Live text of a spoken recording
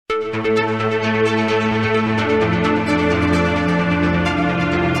Hello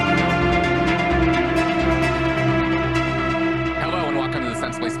and welcome to the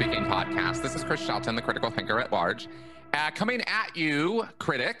Sensibly Speaking podcast. This is Chris Shelton, the critical thinker at large, coming at you,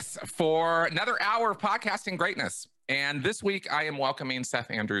 critics, for another hour of podcasting greatness. And this week I am welcoming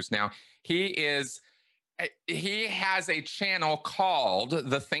Seth Andrews. Now, he has a channel called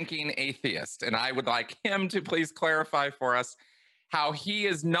The Thinking Atheist, and I would like him to please clarify for us how he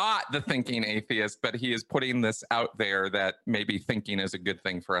is not the thinking atheist, but he is putting this out there that maybe thinking is a good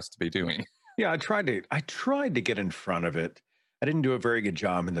thing for us to be doing. Yeah, I tried to get in front of it. I didn't do a very good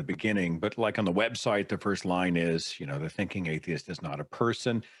job in the beginning, but like on the website, the first line is, the thinking atheist is not a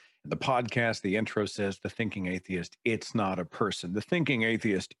person. In the podcast, the intro says the thinking atheist, it's not a person. The thinking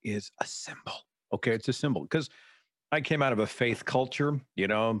atheist is a symbol. Okay, it's a symbol because I came out of a faith culture,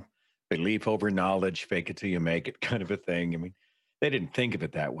 belief over knowledge, fake it till you make it kind of a thing. I mean, they didn't think of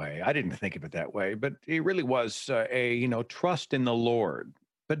it that way. I didn't think of it that way, but it really was trust in the Lord,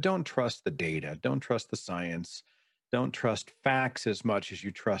 but don't trust the data. Don't trust the science. Don't trust facts as much as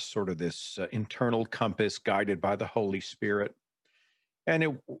you trust sort of this internal compass guided by the Holy Spirit. And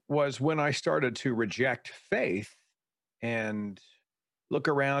it was when I started to reject faith and look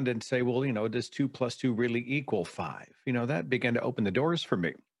around and say, well, does 2 + 2 really equal 5? That began to open the doors for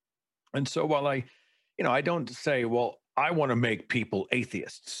me. And so while I don't say, well, I want to make people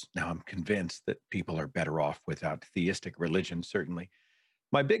atheists. Now, I'm convinced that people are better off without theistic religion, certainly.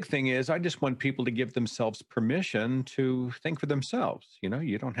 My big thing is I just want people to give themselves permission to think for themselves.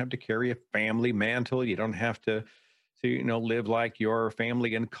 You don't have to carry a family mantle. You don't have to live like your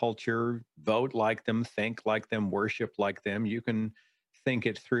family and culture, vote like them, think like them, worship like them. You can think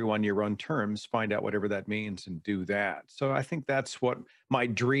it through on your own terms, find out whatever that means and do that. So I think that's what my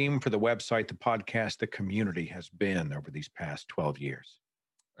dream for the website, the podcast, the community has been over these past 12 years.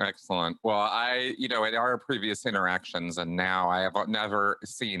 Excellent. Well, in our previous interactions and now I have never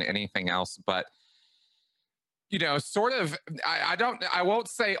seen anything else but, I won't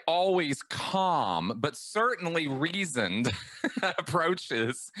say always calm, but certainly reasoned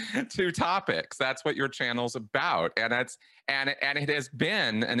approaches to topics. That's what your channel's about. And it has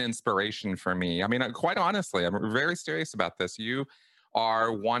been an inspiration for me. I mean, quite honestly, I'm very serious about this. You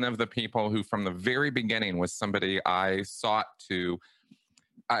are one of the people who from the very beginning was somebody I sought to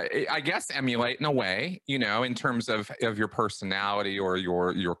I guess emulate in a way, in terms of your personality or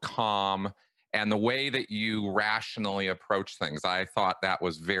your calm and the way that you rationally approach things. I thought that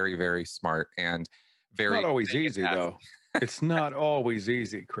was very, very smart and very not always easy, though. It's not always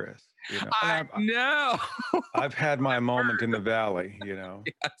easy, Chris. I know. I've had my moment in the valley,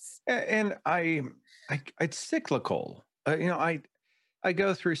 Yes. And it's cyclical. I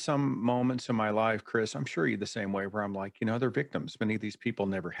go through some moments in my life, Chris, I'm sure you're the same way, where I'm like, they're victims. Many of these people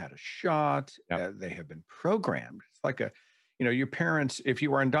never had a shot. Yep. They have been programmed. It's like your parents, if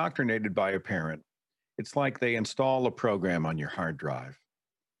you are indoctrinated by a parent, it's like they install a program on your hard drive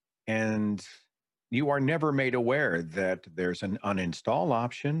and you are never made aware that there's an uninstall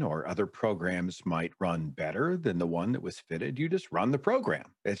option or other programs might run better than the one that was fitted. You just run the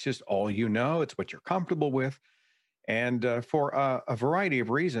program. It's just all it's what you're comfortable with. And for a variety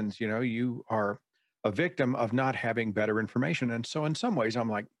of reasons, you are a victim of not having better information. And so in some ways, I'm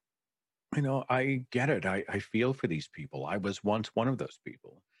like, I get it. I feel for these people. I was once one of those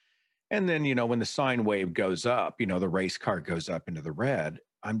people. And then, when the sine wave goes up, the race car goes up into the red,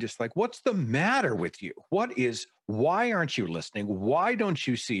 I'm just like, what's the matter with you? Why aren't you listening? Why don't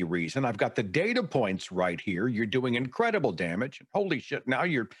you see reason? I've got the data points right here. You're doing incredible damage. And holy shit, now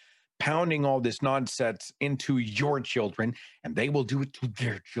you're pounding all this nonsense into your children and they will do it to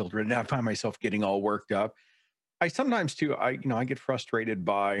their children. And I find myself getting all worked up. I sometimes too, I get frustrated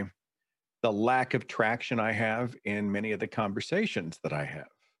by the lack of traction I have in many of the conversations that I have.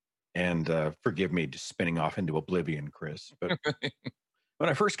 And forgive me just spinning off into oblivion, Chris. But when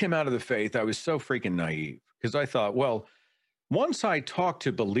I first came out of the faith, I was so freaking naive because I thought, well, once I talk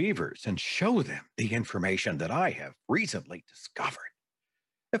to believers and show them the information that I have recently discovered,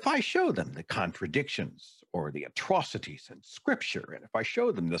 if I show them the contradictions or the atrocities in Scripture, and if I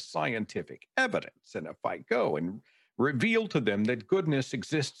show them the scientific evidence, and if I go and reveal to them that goodness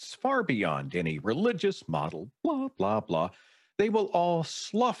exists far beyond any religious model, blah, blah, blah, they will all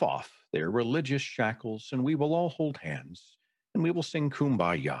slough off their religious shackles, and we will all hold hands, and we will sing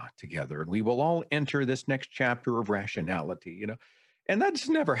Kumbaya together, and we will all enter this next chapter of rationality, And that's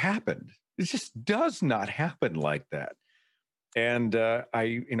never happened. It just does not happen like that. And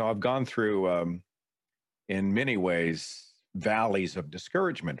I've gone through, in many ways, valleys of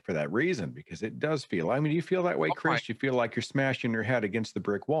discouragement for that reason, because it does feel, I mean, you feel that way, Oh my Chris? You feel like you're smashing your head against the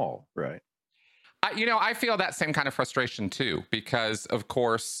brick wall, right? I feel that same kind of frustration too, because of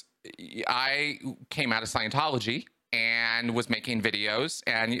course I came out of Scientology and was making videos,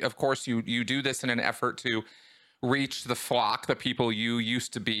 and of course you do this in an effort to reach the flock, the people you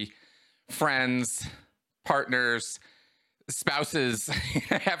used to be friends, partners, spouses,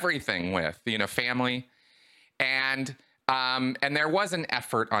 everything with, family, and there was an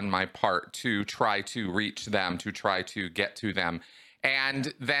effort on my part to try to reach them, to try to get to them.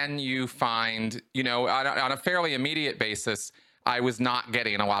 And then you find, on a fairly immediate basis, I was not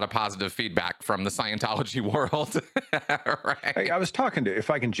getting a lot of positive feedback from the Scientology world. Right? Hey, I was talking to, if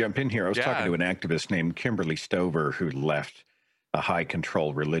I can jump in here, I was talking to an activist named Kimberly Stover who left a high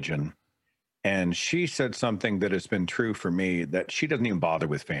control religion. And she said something that has been true for me, that she doesn't even bother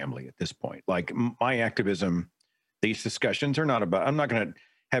with family at this point. Like my activism, these discussions are not about, I'm not going to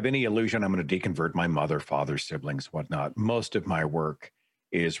have any illusion I'm going to deconvert my mother, father, siblings, whatnot. Most of my work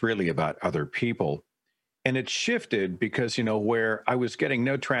is really about other people. And it shifted because, where I was getting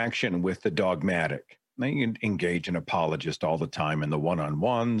no traction with the dogmatic. You engage an apologist all the time in the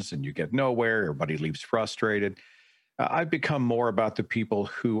one-on-ones and you get nowhere. Everybody leaves frustrated. I've become more about the people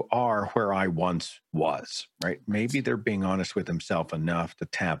who are where I once was, right? Maybe they're being honest with themselves enough to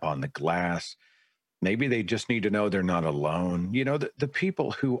tap on the glass. Maybe they just need to know they're not alone. The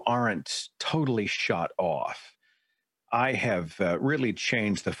people who aren't totally shut off. I have really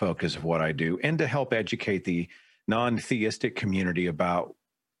changed the focus of what I do, and to help educate the non-theistic community about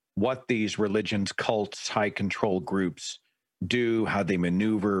what these religions, cults, high control groups do, how they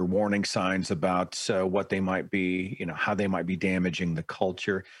maneuver, warning signs about what they might be, how they might be damaging the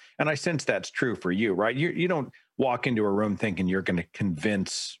culture. And I sense that's true for you, right? You don't walk into a room thinking you're going to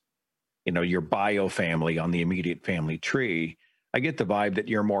convince, your bio family on the immediate family tree. I get the vibe that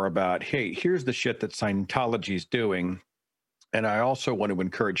you're more about, hey, here's the shit that Scientology is doing. And I also want to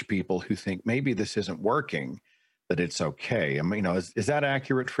encourage people who think maybe this isn't working, that it's okay. I mean, is that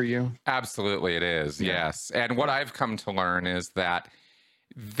accurate for you? Absolutely, it is. Yeah. Yes. And what I've come to learn is that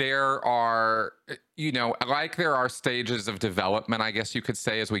there are, there are stages of development, I guess you could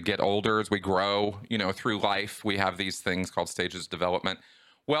say, as we get older, as we grow, through life, we have these things called stages of development.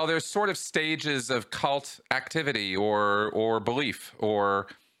 Well, there's sort of stages of cult activity or belief or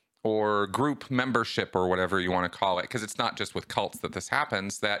group membership or whatever you want to call it, because it's not just with cults that this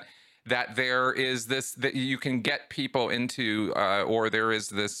happens, that there is this, that you can get people into, or there is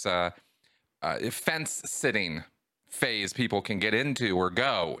this fence sitting phase people can get into or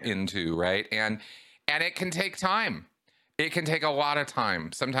go into, right? And it can take time. It can take a lot of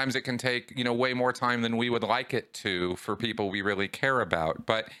time. Sometimes it can take, way more time than we would like it to for people we really care about.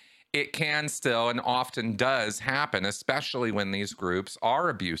 But it can still, and often does, happen, especially when these groups are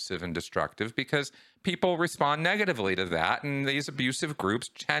abusive and destructive, because people respond negatively to that. And these abusive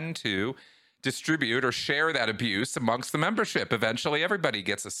groups tend to distribute or share that abuse amongst the membership. Eventually, everybody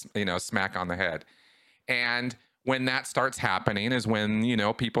gets a smack on the head. And when that starts happening is when,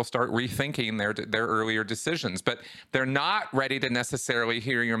 people start rethinking their earlier decisions. But they're not ready to necessarily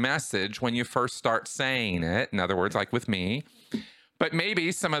hear your message when you first start saying it. In other words, like with me. But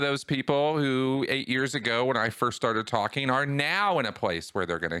maybe some of those people who 8 years ago, when I first started talking, are now in a place where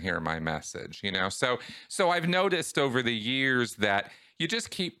they're going to hear my message, So I've noticed over the years that you just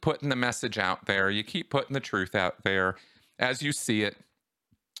keep putting the message out there. You keep putting the truth out there as you see it.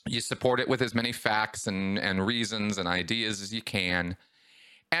 You support it with as many facts and reasons and ideas as you can.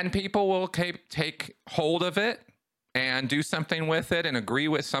 And people will take hold of it and do something with it and agree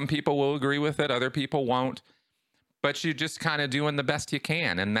with. Some people will agree with it. Other people won't. But you just kind of doing the best you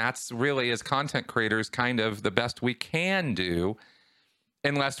can. And that's really, as content creators, kind of the best we can do,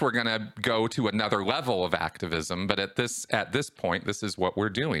 unless we're going to go to another level of activism. But at this point, this is what we're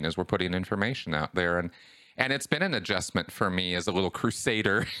doing, is we're putting information out there. And it's been an adjustment for me as a little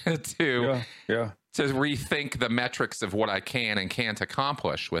crusader to rethink the metrics of what I can and can't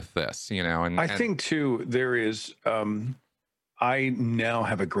accomplish with this, And I think too, there is, I now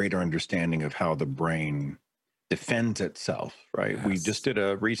have a greater understanding of how the brain defends itself, right? Yes. We just did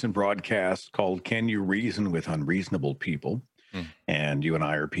a recent broadcast called "Can You Reason with Unreasonable People?" And you and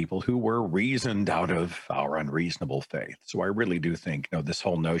I are people who were reasoned out of our unreasonable faith. So I really do think, this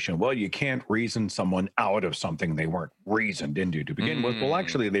whole notion, well, you can't reason someone out of something they weren't reasoned into to begin with. Well,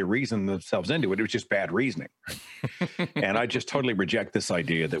 actually, they reasoned themselves into it. It was just bad reasoning. Right? And I just totally reject this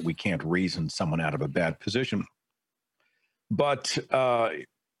idea that we can't reason someone out of a bad position. But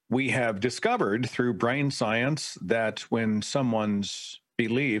we have discovered through brain science that when someone's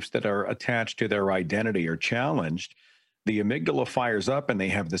beliefs that are attached to their identity are challenged, the amygdala fires up and they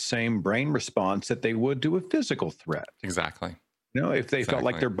have the same brain response that they would to a physical threat. Exactly. You know, if they felt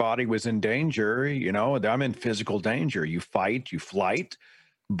like their body was in danger, you know, I'm in physical danger. You fight, you flight.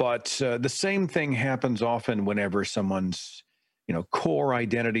 But the same thing happens often whenever someone's, you know, core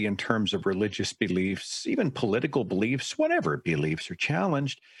identity in terms of religious beliefs, even political beliefs, whatever beliefs are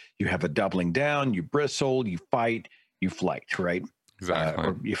challenged. You have a doubling down, you bristle, you fight, you flight, right? Exactly.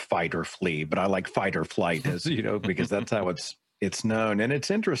 Or you fight or flee. But I like fight or flight, as you know, because that's how it's known. And it's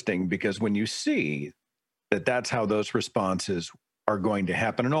interesting because when you see that that's how those responses are going to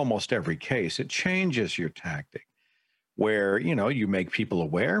happen in almost every case, it changes your tactic, where, you know, you make people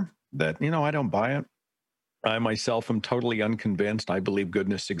aware that, you know, I don't buy it. I myself am totally unconvinced. I believe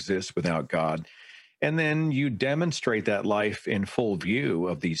goodness exists without God. And then you demonstrate that life in full view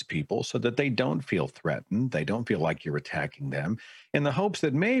of these people so that they don't feel threatened. They don't feel like you're attacking them, in the hopes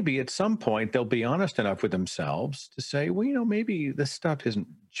that maybe at some point they'll be honest enough with themselves to say, well, you know, maybe this stuff isn't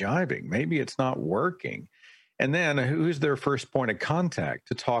jiving. Maybe it's not working. And then who's their first point of contact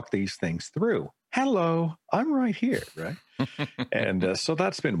to talk these things through? Hello, I'm right here, right? And so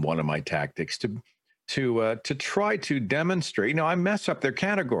that's been one of my tactics to try to demonstrate. You know, I mess up their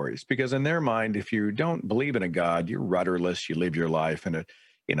categories, because in their mind, if you don't believe in a God, you're rudderless. You live your life in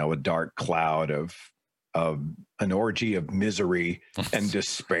a dark cloud of an orgy of misery and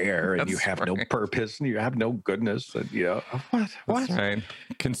despair, and you have no purpose and you have no goodness. And you know what? That's right.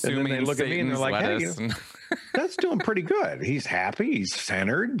 Consuming, and then they look Satan's at me and they're like, lettuce, "Hey, that's doing pretty good. He's happy. He's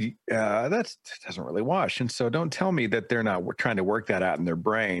centered. That doesn't really wash." And so, don't tell me that they're not trying to work that out in their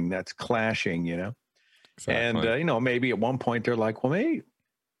brain. That's clashing, you know. Exactly. And you know, maybe at one point they're like, "Well,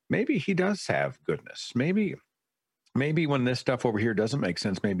 maybe he does have goodness. Maybe when this stuff over here doesn't make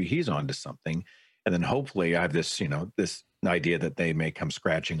sense, maybe he's onto something." And then hopefully I have this, you know, this idea that they may come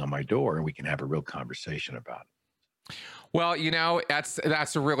scratching on my door and we can have a real conversation about it. Well, you know, that's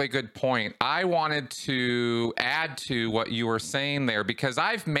a really good point. I wanted to add to what you were saying there, because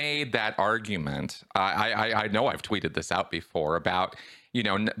I've made that argument. I know I've tweeted this out before about, you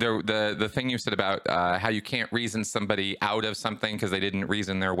know, the thing you said about how you can't reason somebody out of something because they didn't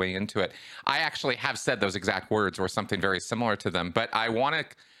reason their way into it. I actually have said those exact words or something very similar to them, but I want to.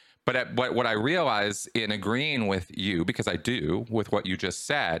 But what I realize in agreeing with you, because I do with what you just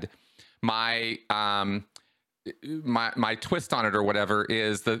said, my twist on it or whatever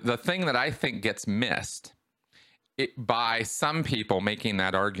is the thing that I think gets missed by some people making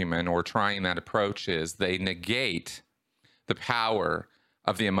that argument or trying that approach is they negate the power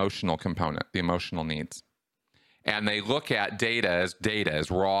of the emotional component, the emotional needs. And they look at data as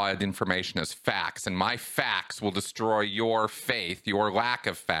raw information, as facts. And my facts will destroy your faith, your lack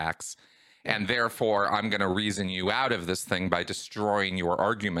of facts. And therefore, I'm going to reason you out of this thing by destroying your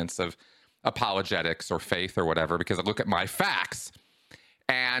arguments of apologetics or faith or whatever, because I look at my facts.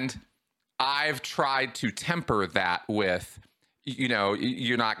 And I've tried to temper that with, you know,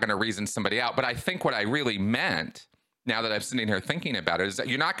 you're not going to reason somebody out. But I think what I really meant, now that I'm sitting here thinking about it, is that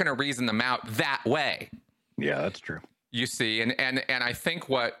you're not going to reason them out that way. Yeah, that's true. You see, and I think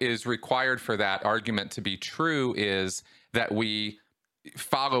what is required for that argument to be true is that we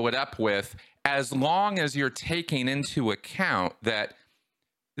follow it up with, as long as you're taking into account that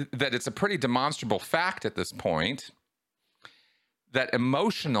it's a pretty demonstrable fact at this point that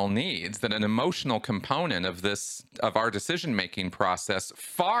emotional needs, that an emotional component of our decision-making process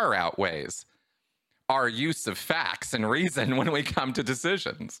far outweighs our use of facts and reason when we come to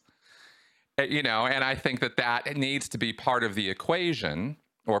decisions. You know, and I think that needs to be part of the equation,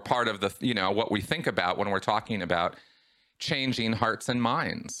 or part of the, you know, what we think about when we're talking about changing hearts and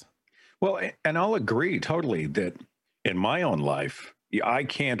minds. Well, and I'll agree totally that in my own life, I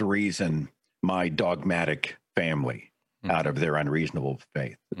can't reason my dogmatic family out of their unreasonable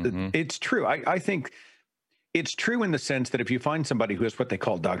faith. It's true. I think it's true in the sense that if you find somebody who is what they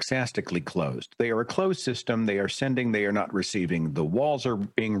call doxastically closed, they are a closed system, they are sending, they are not receiving, the walls are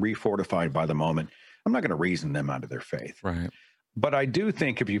being refortified by the moment. I'm not going to reason them out of their faith. Right. But I do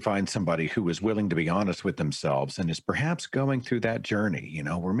think if you find somebody who is willing to be honest with themselves and is perhaps going through that journey, you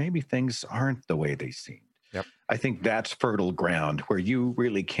know, where maybe things aren't the way they seemed. Yep. I think that's fertile ground where you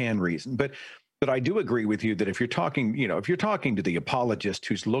really can reason. But I do agree with you that if you're talking, you know, if you're talking to the apologist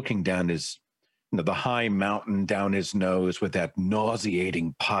who's looking down his, you know, the high mountain down his nose with that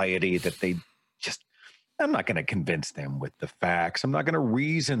nauseating piety that they just, I'm not going to convince them with the facts. I'm not going to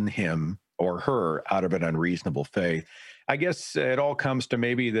reason him or her out of an unreasonable faith. I guess it all comes to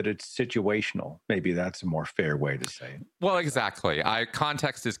maybe that it's situational. Maybe that's a more fair way to say it. Well, exactly.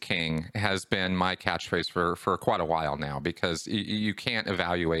 Context is king has been my catchphrase for quite a while now, because you can't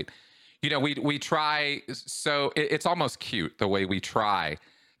evaluate You know, we try, so it's almost cute the way we try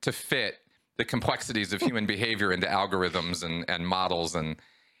to fit the complexities of human behavior into algorithms and models, and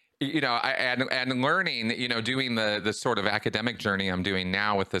you know, and learning, you know, doing the sort of academic journey I'm doing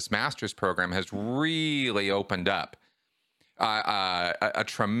now with this master's program has really opened up a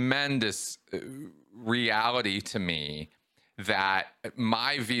tremendous reality to me, that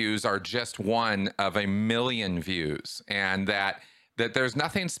my views are just one of a million views, and that there's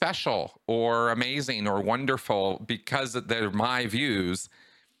nothing special or amazing or wonderful because they're my views.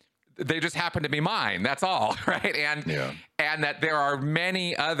 They just happen to be mine. That's all, right? And that there are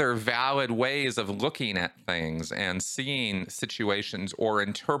many other valid ways of looking at things and seeing situations, or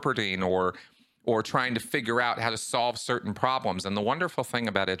interpreting, or trying to figure out how to solve certain problems. And the wonderful thing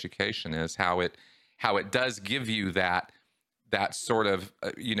about education is how it does give you that sort of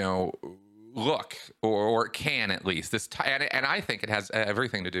you know, look, or it can, at least and I think it has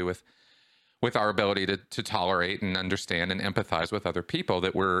everything to do with our ability to tolerate and understand and empathize with other people,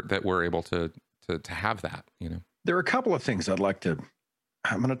 that we're able to have that, you know. There are a couple of things I'm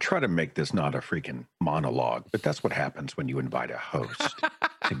going to try to make this not a freaking monologue, but that's what happens when you invite a host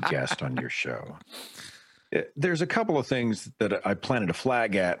to guest on your show. There's a couple of things that I planted a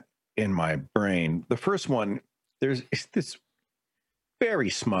flag at in my brain. The first one, there's this very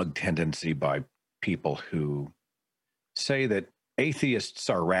smug tendency by people who say that atheists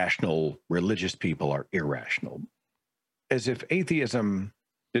are rational, religious people are irrational, as if atheism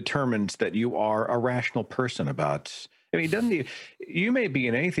determines that you are a rational person about, I mean, you may be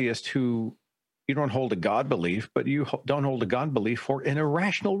an atheist who you don't hold a God belief, but you don't hold a God belief for an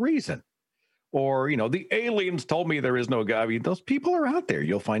irrational reason. Or, you know, the aliens told me there is no God. I mean, those people are out there.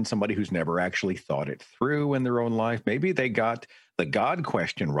 You'll find somebody who's never actually thought it through in their own life. Maybe they got the God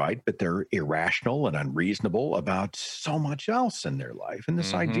question right, but they're irrational and unreasonable about so much else in their life. And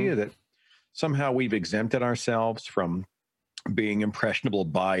this idea that somehow we've exempted ourselves from being impressionable,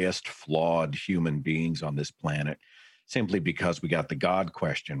 biased, flawed human beings on this planet simply because we got the God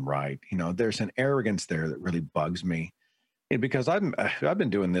question right. You know, there's an arrogance there that really bugs me. Because I've been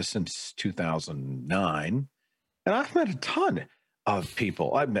doing this since 2009, and I've met a ton of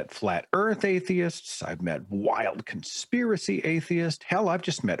people. I've met flat earth atheists. I've met wild conspiracy atheists. Hell, I've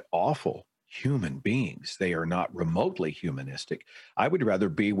just met awful human beings. They are not remotely humanistic. I would rather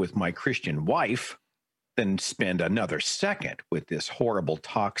be with my Christian wife than spend another second with this horrible,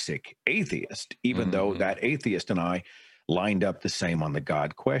 toxic atheist, even though that atheist and I lined up the same on the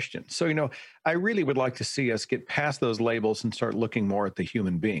God question. So, you know, I really would like to see us get past those labels and start looking more at the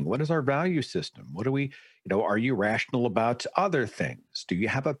human being. What is our value system? What do we, you know, are you rational about other things? Do you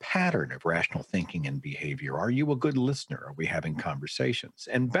have a pattern of rational thinking and behavior? Are you a good listener? Are we having conversations?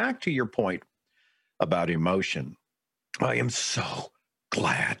 And back to your point about emotion, I am so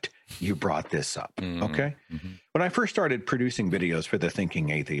glad you brought this up. Okay. When I first started producing videos for The Thinking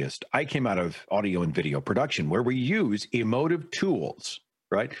Atheist, I came out of audio and video production, where we use emotive tools,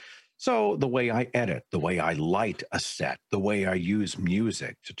 right? So the way I edit, the way I light a set, the way I use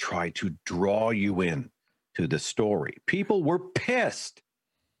music to try to draw you in to the story. People were pissed.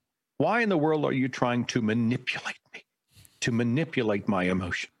 Why in the world are you trying to manipulate me? To manipulate my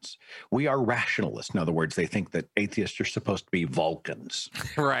emotions. We are rationalists. In other words, they think that atheists are supposed to be Vulcans.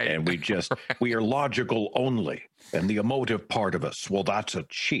 Right. And we are logical only. And the emotive part of us, well, that's a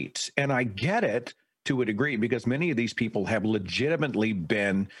cheat. And I get it to a degree, because many of these people have legitimately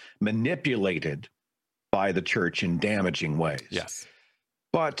been manipulated by the church in damaging ways. Yes.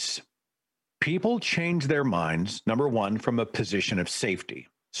 But people change their minds, number one, from a position of safety.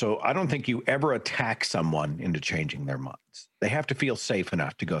 So I don't think you ever attack someone into changing their minds. They have to feel safe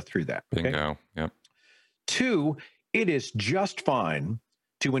enough to go through that. Okay? Bingo. Yep. Two, it is just fine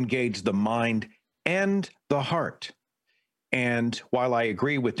to engage the mind and the heart. And while I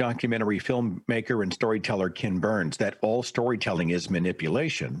agree with documentary filmmaker and storyteller Ken Burns that all storytelling is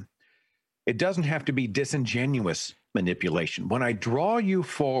manipulation, it doesn't have to be disingenuous manipulation. When I draw you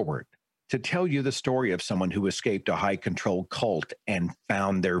forward to tell you the story of someone who escaped a high-control cult and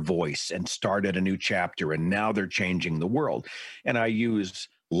found their voice and started a new chapter, and now they're changing the world. And I use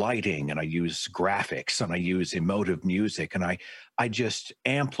lighting, and I use graphics, and I use emotive music, and I just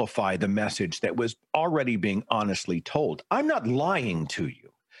amplify the message that was already being honestly told. I'm not lying to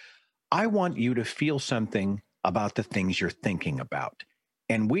you. I want you to feel something about the things you're thinking about.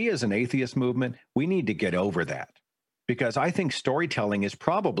 And we as an atheist movement, we need to get over that, because I think storytelling is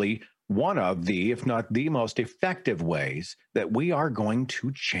probably one of the, if not the most effective ways that we are going to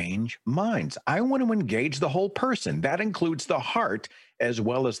change minds. I want to engage the whole person. That includes the heart as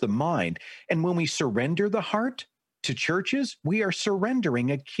well as the mind. And when we surrender the heart, to churches, we are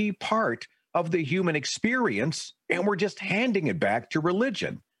surrendering a key part of the human experience, and we're just handing it back to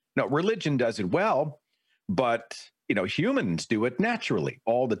religion. Now, religion does it well, but humans do it naturally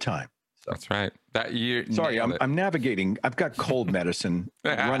all the time. So, that's right. Sorry, I'm navigating. I've got cold medicine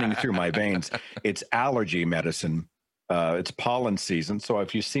running through my veins. It's allergy medicine. It's pollen season. So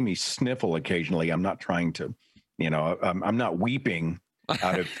if you see me sniffle occasionally, I'm not trying to, I'm not weeping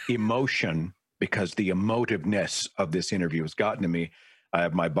out of emotion because the emotiveness of this interview has gotten to me. I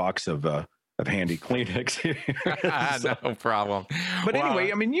have my box of handy Kleenex here. So, no problem. But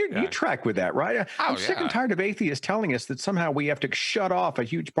anyway, I mean, you track with that, right? I'm sick and tired of atheists telling us that somehow we have to shut off a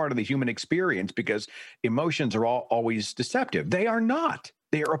huge part of the human experience because emotions are always deceptive. They are not.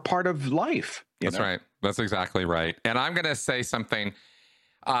 They are a part of life. That's right. That's exactly right. And I'm going to say something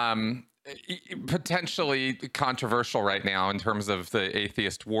potentially controversial right now in terms of the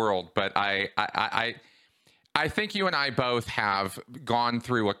atheist world, but I think you and I both have gone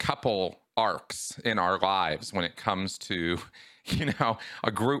through a couple arcs in our lives when it comes to,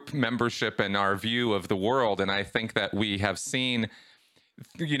 a group membership and our view of the world. And I think that we have seen,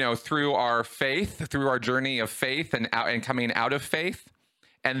 through our faith, through our journey of faith and coming out of faith,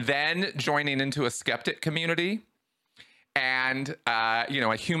 and then joining into a skeptic community and,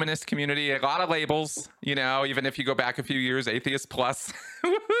 a humanist community, a lot of labels, even if you go back a few years, atheist plus,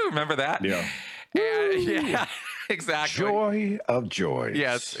 remember that? Yeah. And, yeah, exactly. Joy of joys.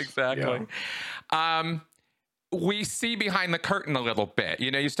 Yes, exactly. Yeah. We see behind the curtain a little bit.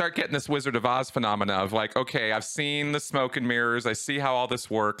 You start getting this Wizard of Oz phenomena of like, okay, I've seen the smoke and mirrors. I see how all this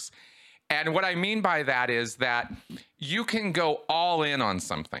works. And what I mean by that is that you can go all in on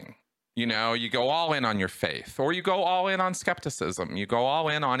something. You go all in on your faith, or you go all in on skepticism. You go all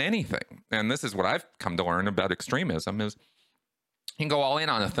in on anything. And this is what I've come to learn about extremism is you can go all in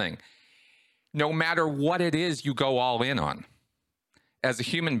on a thing. No matter what it is you go all in on. As a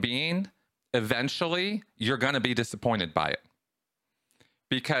human being, eventually you're going to be disappointed by it.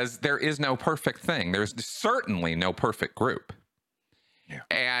 Because there is no perfect thing. There's certainly no perfect group. Yeah.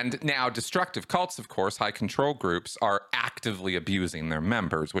 And now destructive cults, of course, high control groups are actively abusing their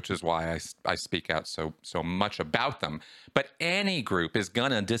members, which is why I speak out so much about them. But any group is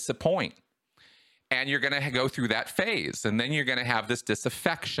going to disappoint. And you're going to go through that phase. And then you're going to have this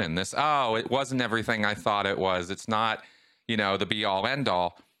disaffection, it wasn't everything I thought it was. It's not, the be all end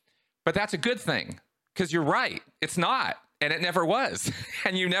all. But that's a good thing because you're right. It's not. And it never was.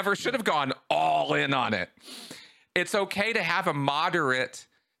 And you never should have gone all in on it. It's okay to have a moderate,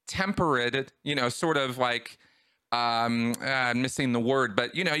 temperate, sort of like, I'm missing the word,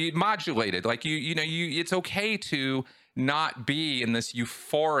 but, you modulated. Like, it's okay to not be in this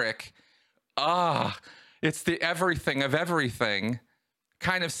euphoric, it's the everything of everything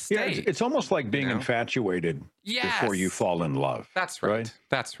kind of state. Yeah, it's almost like being infatuated before you fall in love. That's right.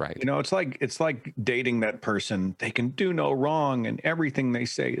 That's right. It's like dating that person. They can do no wrong and everything they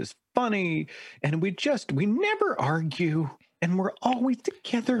say is funny. And we never argue and we're always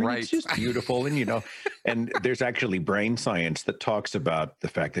together. Right. It's just beautiful. And, and there's actually brain science that talks about the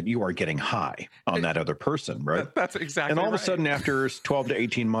fact that you are getting high on that other person, right? That's exactly And all right. of a sudden, after 12 to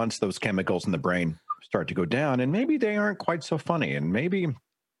 18 months, those chemicals in the brain start to go down and maybe they aren't quite so funny. And maybe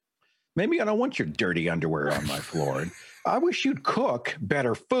I don't want your dirty underwear on my floor. I wish you'd cook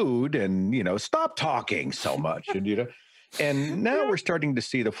better food and, stop talking so much. And now we're starting to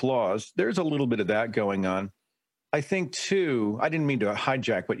see the flaws. There's a little bit of that going on. I think too, I didn't mean to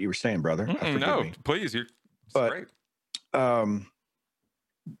hijack what you were saying, brother. No, please. Great.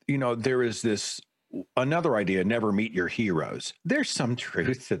 There is another idea, never meet your heroes. There's some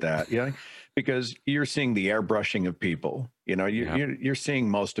truth to that. Because you're seeing the airbrushing of people. You're seeing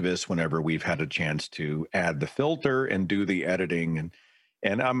most of us whenever we've had a chance to add the filter and do the editing.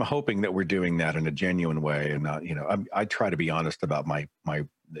 And I'm hoping that we're doing that in a genuine way. And not, I try to be honest about my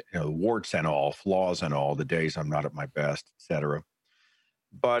warts and all, flaws and all, the days I'm not at my best, et cetera.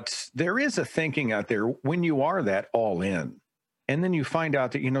 But there is a thinking out there when you are that all in, and then you find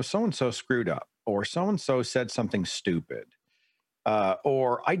out that, so-and-so screwed up, or so-and-so said something stupid.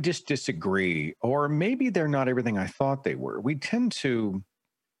 Or I just disagree, or maybe they're not everything I thought they were. We tend to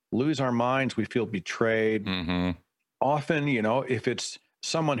lose our minds. We feel betrayed. Mm-hmm. Often, if it's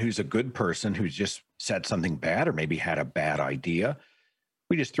someone who's a good person who's just said something bad or maybe had a bad idea,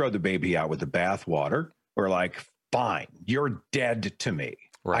 we just throw the baby out with the bathwater. We're like, fine, you're dead to me.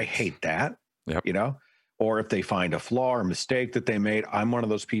 Right. I hate that, Or if they find a flaw or mistake that they made, I'm one of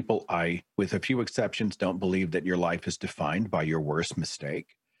those people, with a few exceptions, don't believe that your life is defined by your worst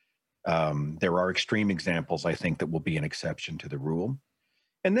mistake. There are extreme examples, I think, that will be an exception to the rule.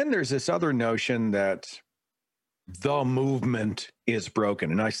 And then there's this other notion that the movement is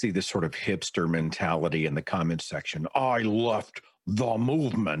broken. And I see this sort of hipster mentality in the comment section. I left the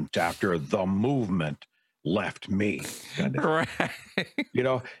movement after the movement left me. Kind of, Right. you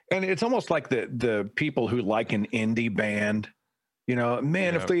know, and it's almost like the people who like an indie band, you know,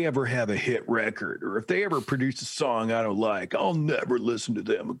 man, if they ever have a hit record or if they ever produce a song I don't like, I'll never listen to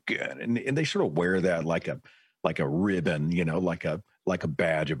them again. And they sort of wear that like a ribbon, you know, like a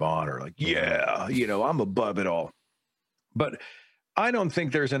badge of honor, like, yeah, you know, I'm above it all. But I don't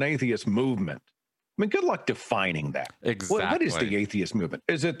think there's an atheist movement. I mean, good luck defining that. Exactly. What is the atheist movement?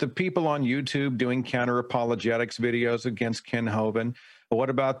 Is it the people on YouTube doing counter apologetics videos against Ken Hovind? What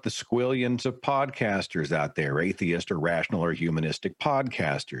about the squillions of podcasters out there, atheist or rational or humanistic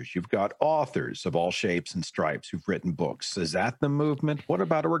podcasters? You've got authors of all shapes and stripes who've written books. Is that the movement? What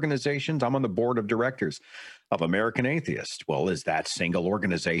about organizations? I'm on the board of directors of American Atheists. Well, is that single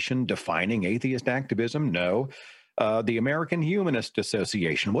organization defining atheist activism? No. The American Humanist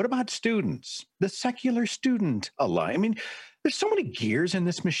Association. What about students? The Secular Student Alliance. I mean, there's so many gears in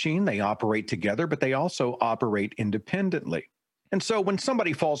this machine. They operate together, but they also operate independently. And so when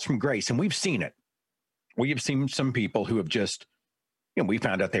somebody falls from grace, and we've seen it, we have seen some people who have just, you know, we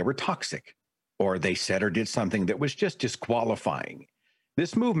found out they were toxic, or they said or did something that was just disqualifying.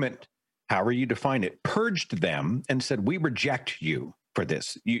 This movement, however you define it, purged them and said, we reject you for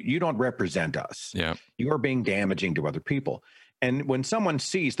this. You don't represent us. Yeah. You are being damaging to other people. And when someone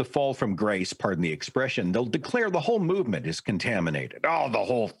sees the fall from grace, pardon the expression, they'll declare the whole movement is contaminated. Oh, the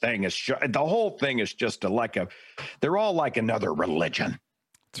whole thing is just they're all like another religion.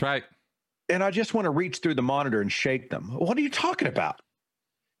 That's right. And I just want to reach through the monitor and shake them. What are you talking about?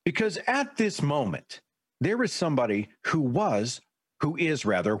 Because at this moment, there is somebody who is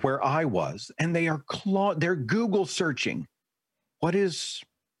where I was, and they're Google searching. What is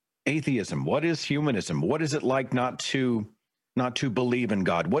atheism? What is humanism? What is it like not to believe in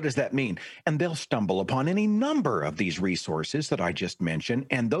God? What does that mean? And they'll stumble upon any number of these resources that I just mentioned,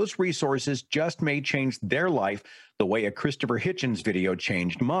 and those resources just may change their life the way a Christopher Hitchens video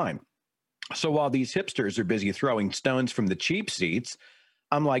changed mine. So while these hipsters are busy throwing stones from the cheap seats,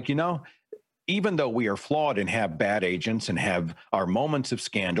 I'm like, you know, even though we are flawed and have bad agents and have our moments of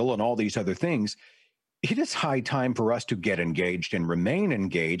scandal and all these other things, it is high time for us to get engaged and remain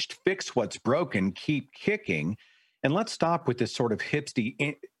engaged, fix what's broken, keep kicking, and let's stop with this sort of hipster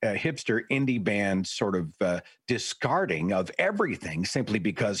indie band sort of discarding of everything simply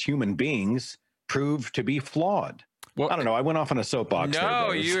because human beings prove to be flawed. Well, I don't know. I went off on a soapbox.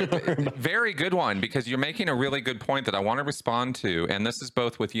 No, very good one, because you're making a really good point that I want to respond to. And this is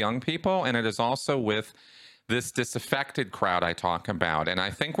both with young people, and it is also with this disaffected crowd I talk about. And I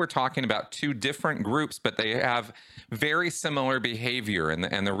think we're talking about two different groups, but they have very similar behavior.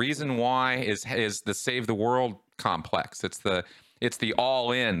 And the reason why is the Save the World complex. It's the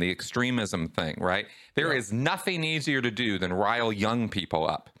all in, the extremism thing, right? There is nothing easier to do than rile young people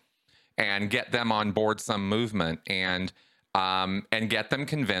up and get them on board some movement and get them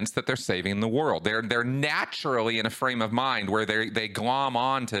convinced that they're saving the world. They're naturally in a frame of mind where they glom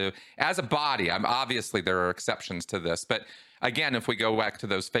on to, as a body. Obviously there are exceptions to this, but again, if we go back to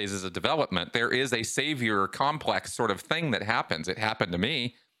those phases of development, there is a savior complex sort of thing that happens. It happened to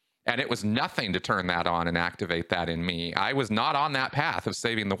me, and it was nothing to turn that on and activate that in me. I was not on that path of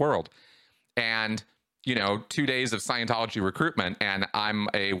saving the world. And 2 days of Scientology recruitment, and I'm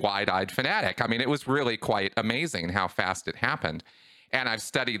a wide-eyed fanatic. I mean, it was really quite amazing how fast it happened. And I've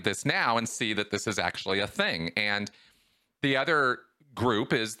studied this now and see that this is actually a thing. And the other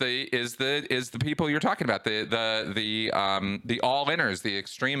group is the people you're talking about, the all-inners, the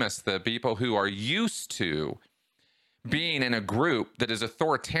extremists, the people who are used to being in a group that is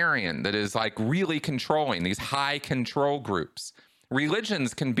authoritarian, that is like really controlling, these high control groups.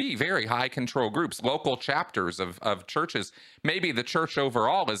 Religions can be very high control groups, local chapters of churches. Maybe the church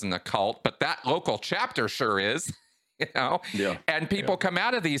overall isn't a cult, but that local chapter sure is, Yeah. And people come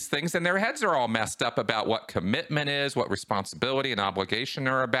out of these things and their heads are all messed up about what commitment is, what responsibility and obligation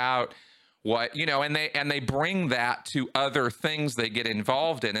are about, and they bring that to other things they get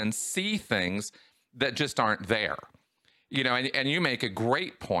involved in and see things that just aren't there. And you make a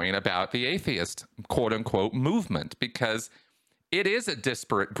great point about the atheist, quote unquote, movement, because it is a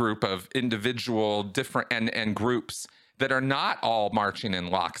disparate group of individual different and groups that are not all marching in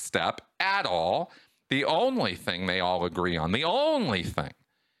lockstep at all. The only thing they all agree on, the only thing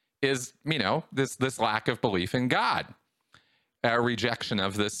is, this lack of belief in God, a rejection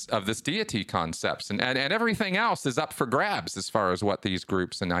of this deity concepts, and everything else is up for grabs as far as what these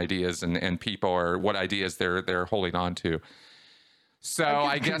groups and ideas and people are, what ideas they're holding on to. So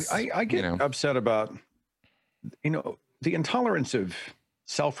I guess I get upset about the intolerance of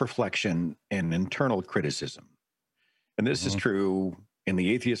self-reflection and internal criticism. And this is true in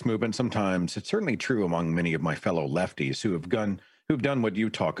the atheist movement sometimes. It's certainly true among many of my fellow lefties who've done what you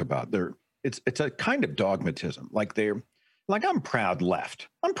talk about. It's a kind of dogmatism. Like I'm proud left.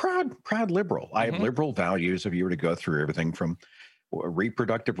 I'm proud liberal. I have liberal values if you were to go through everything from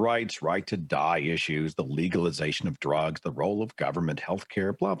reproductive rights, right to die issues, the legalization of drugs, the role of government,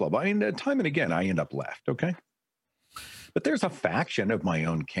 healthcare, blah, blah, blah. I mean, time and again, I end up left, okay? But there's a faction of my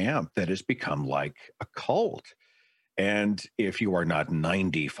own camp that has become like a cult. And if you are not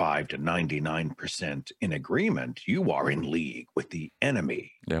 95 to 99% in agreement, you are in league with the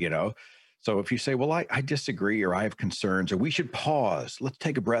enemy, you know? So if you say, well, I disagree or I have concerns or we should pause, let's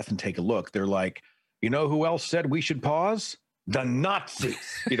take a breath and take a look. They're like, you know who else said we should pause? The Nazis,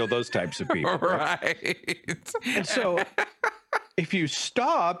 those types of people. Right. And so if you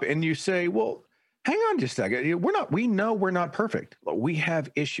stop and you say, well, hang on just a second. We know we're not perfect. We have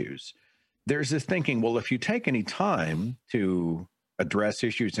issues. There's this thinking, well, if you take any time to address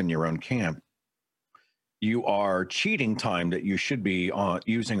issues in your own camp, you are cheating time that you should be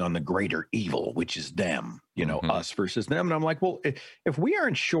using on the greater evil, which is them, us versus them. And I'm like, well, if we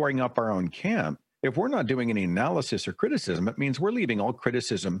aren't shoring up our own camp, if we're not doing any analysis or criticism, it means we're leaving all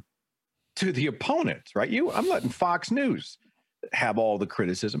criticism to the opponents, right? I'm letting Fox News have all the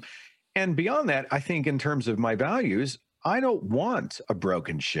criticism. And beyond that, I think in terms of my values, I don't want a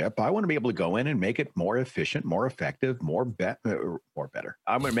broken ship. I want to be able to go in and make it more efficient, more effective, more better.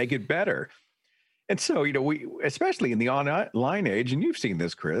 I'm going to make it better. And so, we, especially in the online age, and you've seen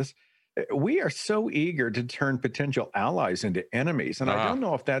this, Chris, we are so eager to turn potential allies into enemies. And I don't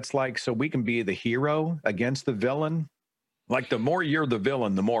know if that's like so we can be the hero against the villain. Like the more you're the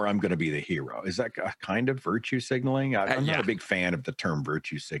villain, the more I'm going to be the hero. Is that a kind of virtue signaling? I'm not a big fan of the term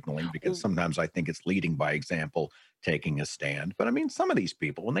virtue signaling because sometimes I think it's leading by example, taking a stand. But I mean, some of these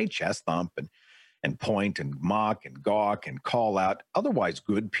people, when they chest thump and point and mock and gawk and call out otherwise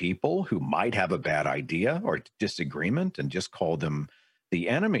good people who might have a bad idea or disagreement and just call them the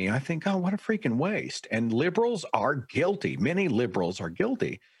enemy, I think, oh, what a freaking waste. And liberals are guilty. Many liberals are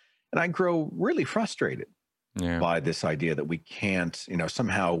guilty. And I grow really frustrated by this idea that we can't,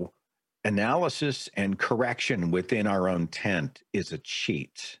 somehow analysis and correction within our own tent is a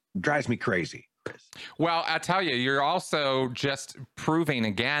cheat. It drives me crazy. Well, I tell you, you're also just proving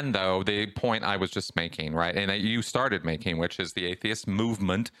again, though, the point I was just making, right? And that you started making, which is the atheist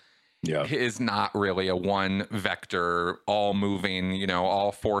movement is not really a one vector, all moving,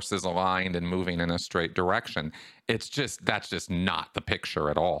 all forces aligned and moving in a straight direction. That's just not the picture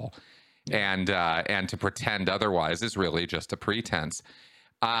at all. And to pretend otherwise is really just a pretense.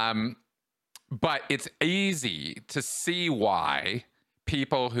 But it's easy to see why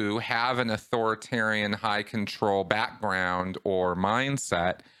people who have an authoritarian high control background or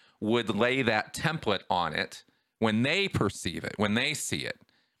mindset would lay that template on it when they perceive it, when they see it.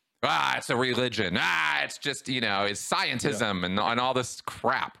 It's a religion. It's just, it's scientism and all this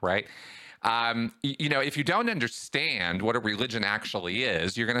crap, right? If you don't understand what a religion actually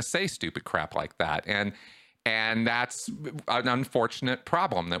is, you're going to say stupid crap like that. And that's an unfortunate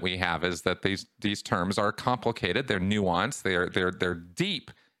problem that we have, is that these terms are complicated, they're nuanced, they're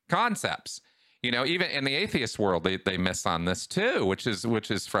deep concepts. Even in the atheist world, they miss on this too, which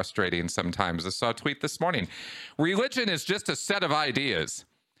is frustrating sometimes. I saw a tweet this morning. Religion is just a set of ideas.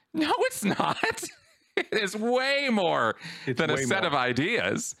 No, it's not. It is way more than a set of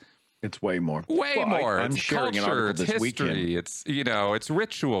ideas. It's way more. Way more. I'm it's sharing culture, an it's article this history, weekend. it's, it's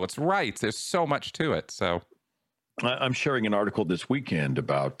ritual, it's rites. There's so much to it. So I'm sharing an article this weekend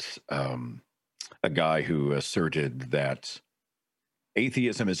about a guy who asserted that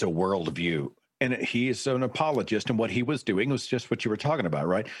atheism is a worldview. And he is an apologist, and what he was doing was just what you were talking about,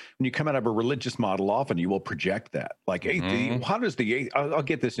 right? When you come out of a religious model, often you will project that. Like, how does I'll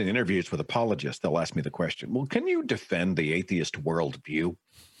get this in interviews with apologists. They'll ask me the question, well, can you defend the atheist worldview?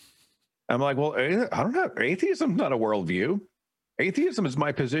 I'm like, well, I don't know. Atheism's not a worldview. Atheism is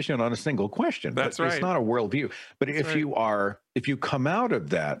my position on a single question. That's right. It's not a worldview. But if you come out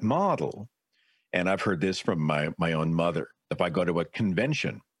of that model, and I've heard this from my own mother, if I go to a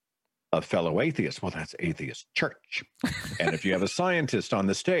convention of fellow atheists, well, that's atheist church. And if you have a scientist on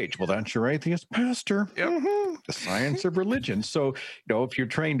the stage, well, that's your atheist pastor. The science of religion. So, if you're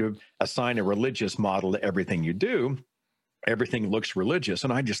trained to assign a religious model to everything you do, everything looks religious.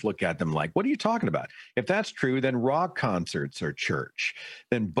 And I just look at them like, what are you talking about? If that's true, then rock concerts are church.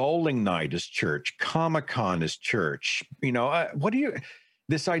 Then bowling night is church. Comic-Con is church.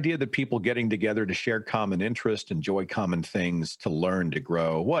 this idea that people getting together to share common interest, enjoy common things, to learn, to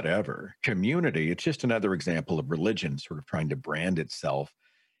grow, whatever, community, it's just another example of religion sort of trying to brand itself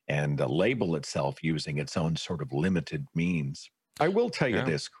and label itself using its own sort of limited means. I will tell you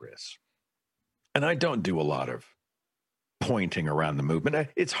this, Chris, and I don't do a lot of pointing around the movement.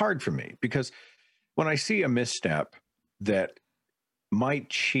 It's hard for me because when I see a misstep that might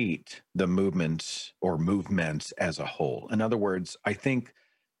cheat the movements or movements as a whole, in other words, I think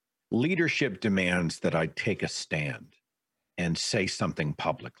leadership demands that I take a stand and say something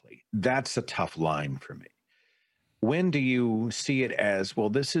publicly. That's a tough line for me. When do you see it as, well,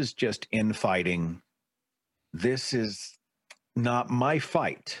 this is just infighting. This is not my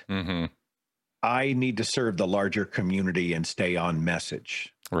fight. Mm-hmm. I need to serve the larger community and stay on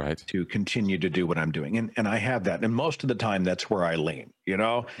message. Right. To continue to do what I'm doing. And I have that. And most of the time, that's where I lean. You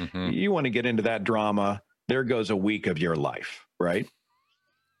know, you want to get into that drama, there goes a week of your life, right?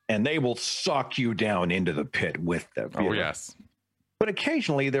 And they will suck you down into the pit with them. Oh, yes. But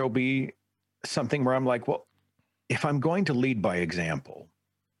occasionally there'll be something where I'm like, well, if I'm going to lead by example,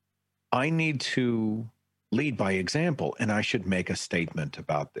 I need to lead by example, and I should make a statement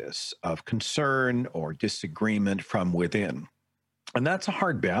about this of concern or disagreement from within. And that's a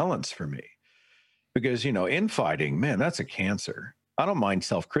hard balance for me because, you know, infighting, man, that's a cancer. I don't mind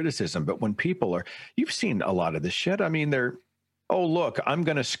self-criticism, but when people are, you've seen a lot of this shit. I mean, they're, oh, look, I'm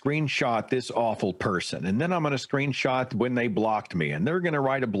going to screenshot this awful person. And then I'm going to screenshot when they blocked me. And they're going to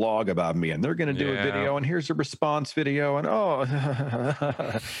write a blog about me. And they're going to do a video. And here's a response video. And oh,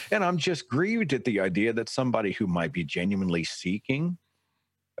 and I'm just grieved at the idea that somebody who might be genuinely seeking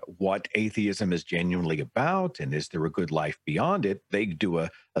what atheism is genuinely about, and is there a good life beyond it, they do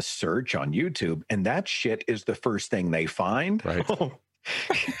a search on YouTube, and that shit is the first thing they find. Right.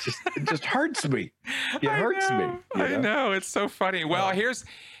 It just hurts me. It hurts me. I know. It's so funny. Well, here's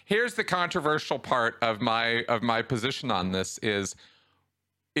the controversial part of my position on this is,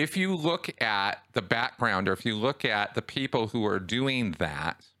 if you look at the background, or if you look at the people who are doing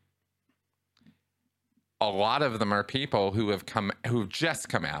that, a lot of them are people who've just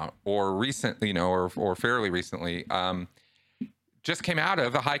come out, or recently, you know, or fairly recently, just came out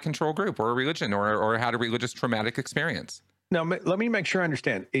of a high control group or a religion, or had a religious traumatic experience. Now, let me make sure I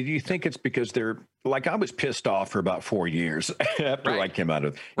understand. Do you think it's because they're, like, I was pissed off for about 4 years after I came out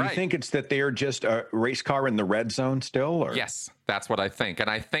of, you think it's that they're just a race car in the red zone still? Or? Yes, that's what I think.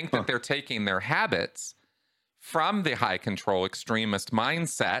 And I think that they're taking their habits from the high control extremist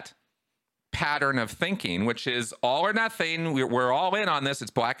mindset pattern of thinking, which is all or nothing. We're all in on this.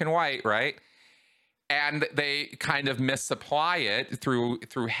 It's black and white, right? And they kind of misapply it through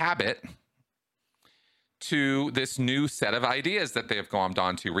habit to this new set of ideas that they have glommed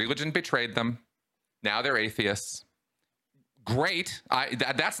onto. Religion betrayed them. Now they're atheists. Great.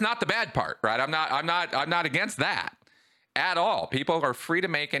 That's not the bad part, right? I'm not against that at all. People are free to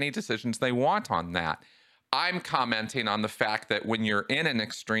make any decisions they want on that. I'm commenting on the fact that when you're in an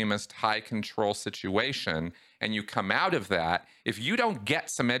extremist high control situation and you come out of that, if you don't get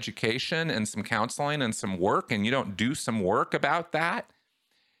some education and some counseling and some work, and you don't do some work about that,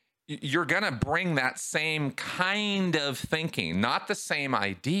 you're going to bring that same kind of thinking, not the same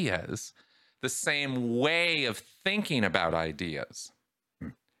ideas, the same way of thinking about ideas.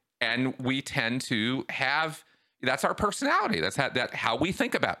 And we tend to have, that's our personality. That's how we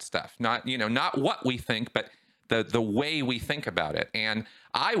think about stuff. Not, you know, not what we think, but the way we think about it. And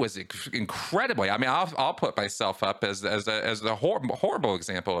I was incredibly, I mean, I'll put myself up as a horrible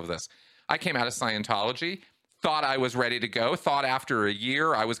example of this. I came out of Scientology, thought I was ready to go, thought after a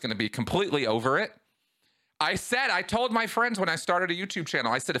year I was going to be completely over it. I told my friends when I started a YouTube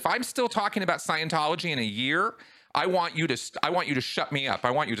channel, I said, if I'm still talking about Scientology in a year, I want you to shut me up.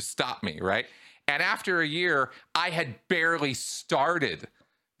 I want you to stop me, right? And after a year, I had barely started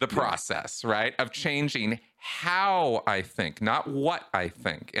the process, right, of changing how I think, not what I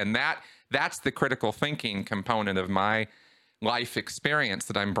think. And that's the critical thinking component of my life experience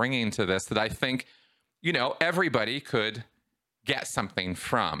that I'm bringing to this, that I think, you know, everybody could get something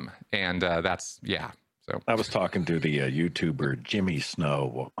from. And that's, yeah. So I was talking to the YouTuber Jimmy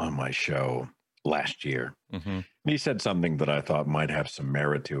Snow on my show last year. And he said something that I thought might have some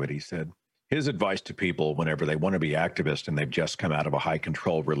merit to it. He said, his advice to people whenever they want to be activists and they've just come out of a high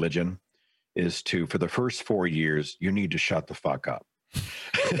control religion is to, for the first 4 years, you need to shut the fuck up.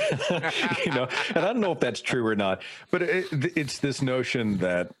 You know, and I don't know if that's true or not, but it's this notion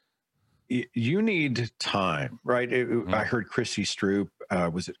that you need time, right? I heard Chrissy Stroop,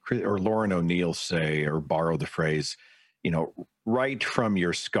 was it Chris, or Lauren O'Neill say, or borrow the phrase, write from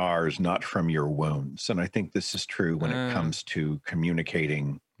your scars, not from your wounds. And I think this is true when it comes to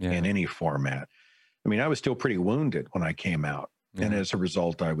communicating in any format. I mean, I was still pretty wounded when I came out. And as a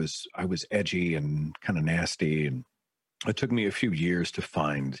result, I was edgy and kind of nasty. And it took me a few years to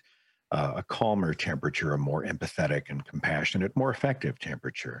find a calmer temperature, a more empathetic and compassionate, more effective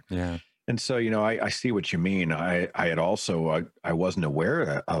temperature. Yeah. And so, I see what you mean. I had also, I wasn't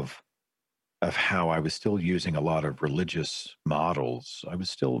aware of how I was still using a lot of religious models. I was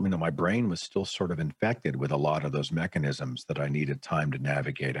still, my brain was still sort of infected with a lot of those mechanisms that I needed time to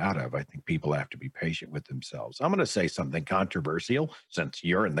navigate out of. I think people have to be patient with themselves. I'm going to say something controversial since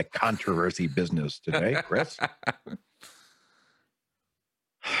you're in the controversy business today, Chris.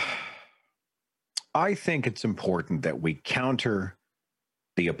 I think it's important that we counter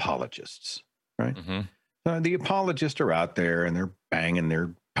the apologists, right? The apologists are out there and they're banging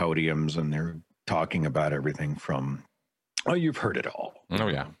their podiums and they're talking about everything from, you've heard it all. Oh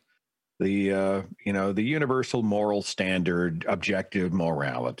yeah. The universal moral standard, objective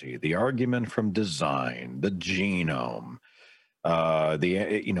morality, the argument from design, the genome,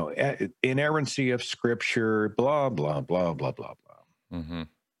 the inerrancy of scripture, blah blah blah blah blah blah.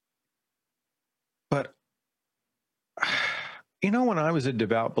 But when I was a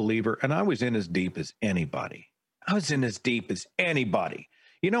devout believer, and I was in as deep as anybody.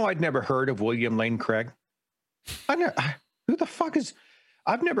 I'd never heard of William Lane Craig. Who the fuck is?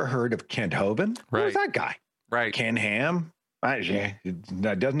 I've never heard of Kent Hovind. Right. Who's that guy? Right. Ken Ham.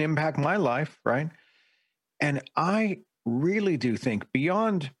 That doesn't impact my life, right? And I really do think,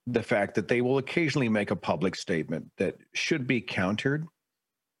 beyond the fact that they will occasionally make a public statement that should be countered,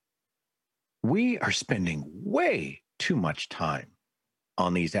 we are spending way too much time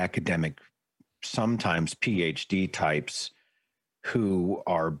on these academic, sometimes PhD types who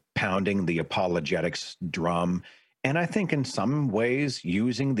are pounding the apologetics drum. And I think in some ways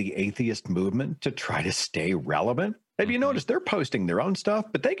using the atheist movement to try to stay relevant. Have you noticed they're posting their own stuff,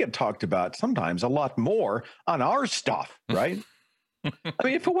 but they get talked about sometimes a lot more on our stuff, right? I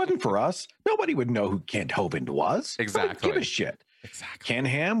mean, if it wasn't for us, nobody would know who Kent Hovind was. Exactly. Give a shit. Exactly. Ken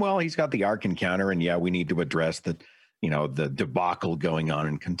Ham, well, he's got the Ark Encounter, and we need to address the debacle going on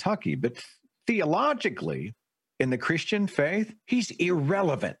in Kentucky. But theologically, in the Christian faith, he's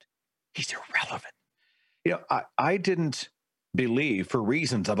irrelevant. I didn't believe for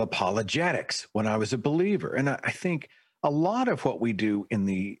reasons of apologetics when I was a believer. And I think a lot of what we do in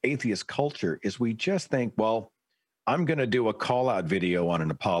the atheist culture is we just think, well, I'm going to do a call-out video on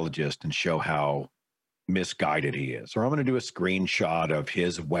an apologist and show how misguided he is. Or I'm going to do a screenshot of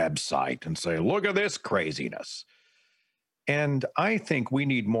his website and say, look at this craziness. And I think we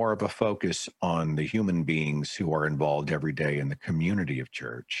need more of a focus on the human beings who are involved every day in the community of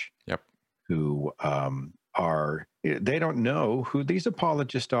church. Yep. Who they don't know who these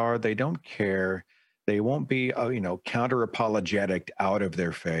apologists are. They don't care. They won't be, counter apologetic out of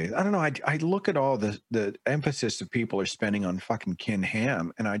their faith. I don't know. I look at all the emphasis that people are spending on fucking Ken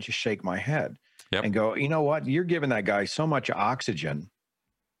Ham, and I just shake my head and go, you know what? You're giving that guy so much oxygen.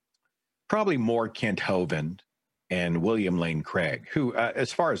 Probably more Kent Hovind and William Lane Craig, who,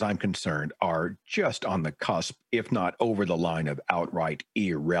 as far as I'm concerned, are just on the cusp, if not over the line of outright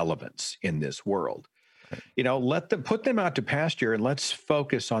irrelevance in this world. Right. Put them out to pasture, and let's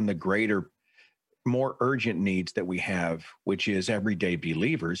focus on the greater, more urgent needs that we have, which is everyday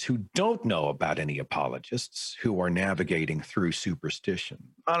believers who don't know about any apologists, who are navigating through superstition.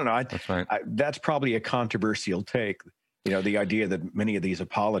 I don't know. That's right. That's probably a controversial take. The idea that many of these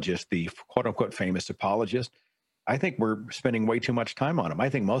apologists, the quote unquote famous apologists, I think we're spending way too much time on them. I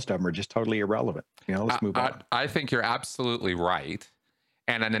think most of them are just totally irrelevant. Let's move on. I think you're absolutely right.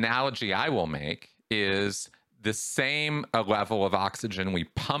 And an analogy I will make is the same level of oxygen we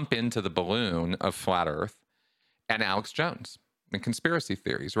pump into the balloon of flat Earth and Alex Jones and conspiracy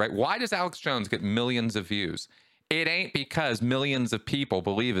theories, right? Why does Alex Jones get millions of views? It ain't because millions of people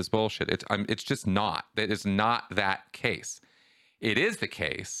believe his bullshit. It's just not. That is not that case. It is the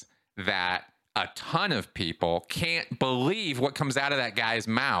case that a ton of people can't believe what comes out of that guy's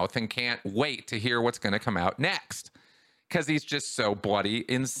mouth and can't wait to hear what's going to come out next, because he's just so bloody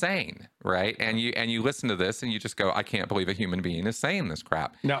insane, right? And you listen to this and you just go, I can't believe a human being is saying this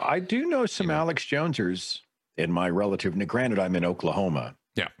crap. Now, I do know some Alex Jonesers in my relative. Now, granted, I'm in Oklahoma.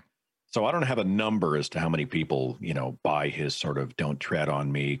 Yeah. So I don't have a number as to how many people, buy his sort of don't tread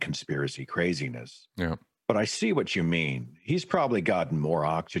on me conspiracy craziness. Yeah. But I see what you mean. He's probably gotten more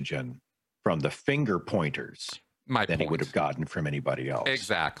oxygen from the finger pointers than he would have gotten from anybody else.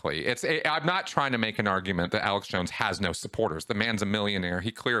 Exactly. I'm not trying to make an argument that Alex Jones has no supporters. The man's a millionaire. He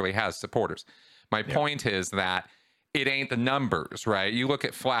clearly has supporters. My point is that it ain't the numbers, right? You look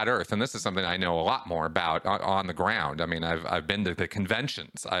at flat Earth, and this is something I know a lot more about on the ground. I mean, I've been to the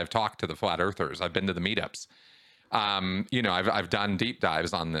conventions, I've talked to the flat earthers, I've been to the meetups. I've done deep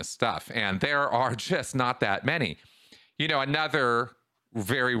dives on this stuff, and there are just not that many. Another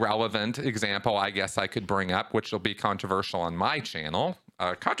very relevant example, I guess I could bring up, which will be controversial on my channel,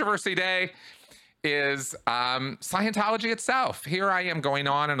 Controversy Day, is Scientology itself. Here I am going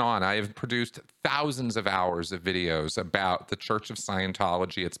on and on. I have produced thousands of hours of videos about the Church of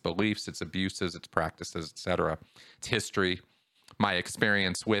Scientology, its beliefs, its abuses, its practices, etc., its history, my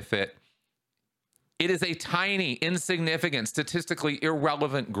experience with it. It is a tiny, insignificant, statistically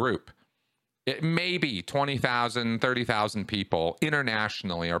irrelevant group. It may be 20,000, 30,000 people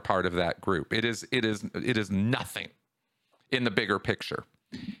internationally are part of that group. It is nothing in the bigger picture,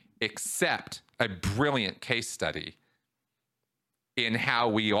 except a brilliant case study in how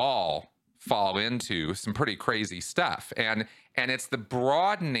we all fall into some pretty crazy stuff. And it's the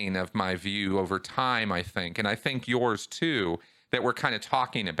broadening of my view over time, I think, and I think yours too, that we're kind of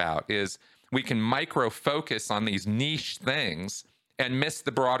talking about, is we can micro focus on these niche things and miss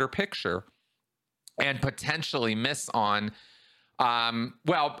the broader picture, and potentially miss on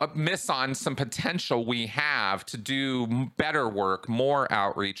some potential we have to do better work, more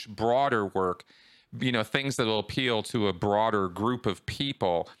outreach, broader work, things that will appeal to a broader group of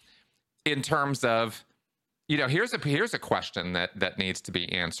people. In terms of, here's a question that needs to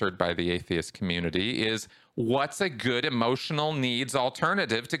be answered by the atheist community is, what's a good emotional needs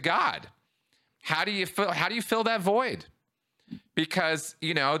alternative to God? How do you fill that void? Because,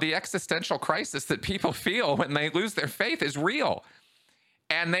 the existential crisis that people feel when they lose their faith is real.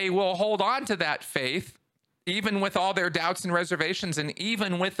 And they will hold on to that faith, even with all their doubts and reservations, and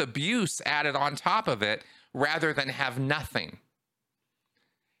even with abuse added on top of it, rather than have nothing.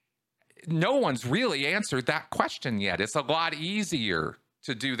 No one's really answered that question yet. It's a lot easier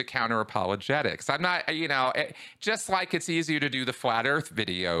to do the counter apologetics. I'm not, just like it's easier to do the flat earth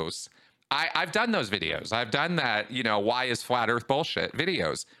videos. I've done those videos. I've done that, why is flat earth bullshit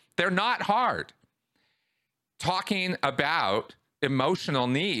videos. They're not hard. Talking about emotional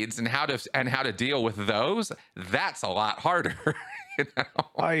needs and how to deal with those, that's a lot harder.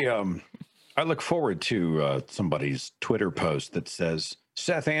 I look forward to somebody's Twitter post that says,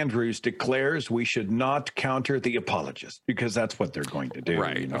 Seth Andrews declares we should not counter the apologist, because that's what they're going to do.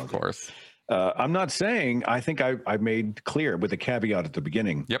 Right, of course. I'm not saying, I think I made clear with a caveat at the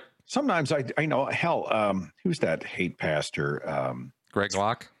beginning. Yep. Sometimes I know, hell, who's that hate pastor? Greg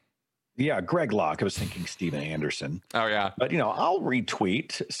Locke? Yeah, Greg Locke. I was thinking Steven Anderson. Oh, yeah. But, I'll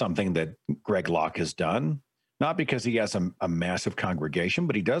retweet something that Greg Locke has done, not because he has a massive congregation,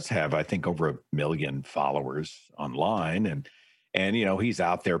 but he does have, I think, over 1 million followers online. And he's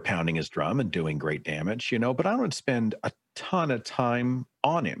out there pounding his drum and doing great damage, but I don't spend a ton of time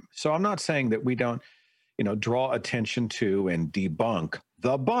on him. So I'm not saying that we don't, draw attention to and debunk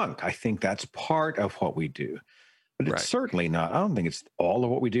the bunk. I think that's part of what we do. But it's certainly not. I don't think it's all of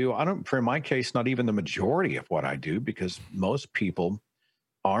what we do. For in my case, not even the majority of what I do, because most people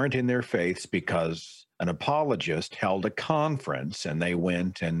aren't in their faiths because an apologist held a conference and they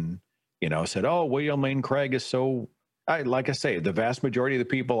went and, said, oh, William Lane Craig is so, like I say, the vast majority of the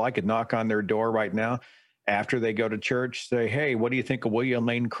people I could knock on their door right now after they go to church, say, hey, what do you think of William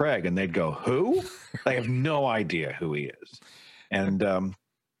Lane Craig? And they'd go, who? They have no idea who he is. And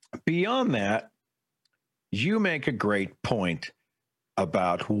beyond that, you make a great point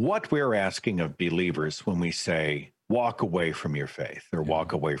about what we're asking of believers when we say, walk away from your faith or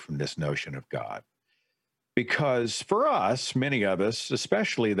walk away from this notion of God. Because for us, many of us,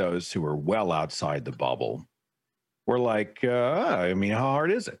 especially those who are well outside the bubble, we're like, how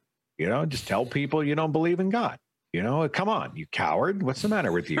hard is it? Just tell people you don't believe in God. Come on, you coward. What's the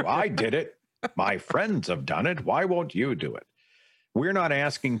matter with you? I did it. My friends have done it. Why won't you do it? We're not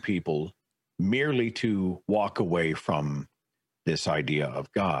asking people merely to walk away from this idea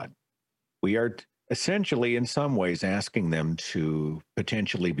of God. We are essentially, in some ways, asking them to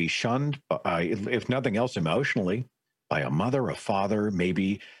potentially be shunned, if nothing else, emotionally, by a mother, a father,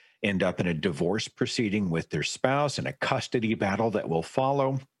 maybe end up in a divorce proceeding with their spouse, in a custody battle that will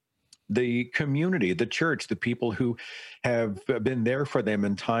follow. The community, the church, the people who have been there for them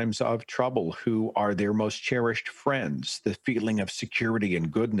in times of trouble, who are their most cherished friends, the feeling of security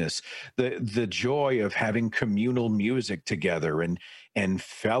and goodness, the joy of having communal music together and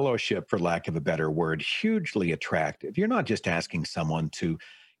fellowship, for lack of a better word, hugely attractive. You're not just asking someone to,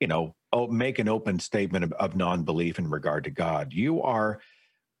 make an open statement of non-belief in regard to God. You are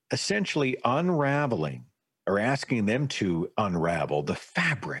essentially unraveling or asking them to unravel the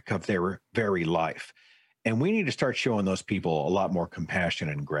fabric of their very life. And we need to start showing those people a lot more compassion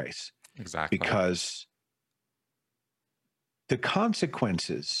and grace. Exactly. Because the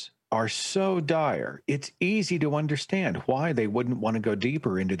consequences are so dire. It's easy to understand why they wouldn't want to go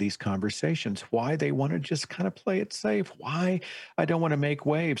deeper into these conversations, why they want to just kind of play it safe, why I don't want to make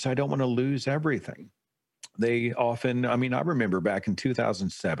waves, I don't want to lose everything. They often, I mean, I remember back in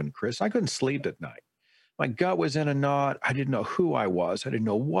 2007, Chris, I couldn't sleep at night. My gut was in a knot. I didn't know who I was. I didn't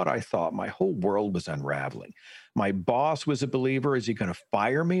know what I thought. My whole world was unraveling. My boss was a believer. Is he going to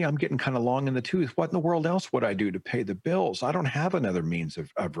fire me? I'm getting kind of long in the tooth. What in the world else would I do to pay the bills? I don't have another means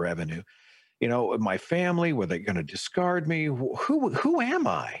of revenue. You know, my family, were they going to discard me? Who am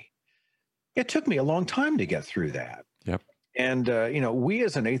I? It took me a long time to get through that. Yep. And, you know, we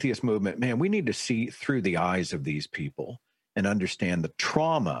as an atheist movement, man, we need to see through the eyes of these people and understand the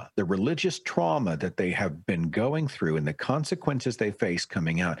trauma, the religious trauma that they have been going through and the consequences they face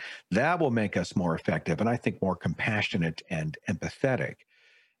coming out. That will make us more effective and I think more compassionate and empathetic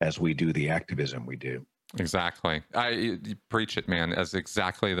as we do the activism we do. Exactly. You preach it, man. That's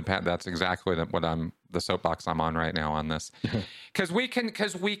exactly the soapbox I'm on right now on this. Because we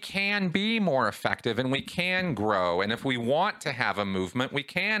can be more effective and we can grow. And if we want to have a movement, we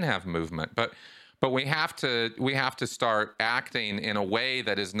can have movement. But we have to start acting in a way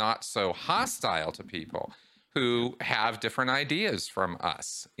that is not so hostile to people who have different ideas from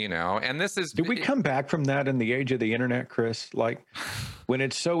us, you know. And this is, do we come back from that in the age of the internet, Chris? Like when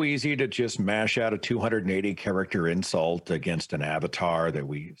it's so easy to just mash out a 280 character insult against an avatar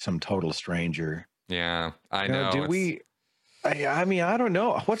some total stranger. Yeah, I know. I mean, I don't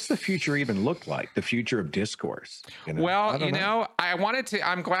know. What's the future even look like? The future of discourse? You know? Well,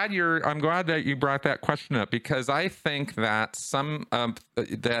 I'm glad that you brought that question up because I think that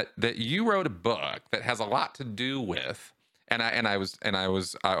that you wrote a book that has a lot to do with, and I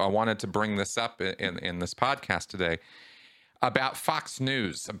wanted to bring this up in this podcast today about Fox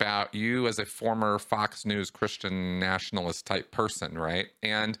News, about you as a former Fox News Christian nationalist type person, right?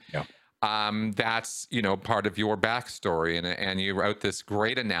 And yeah. That's, you know, part of your backstory, and you wrote this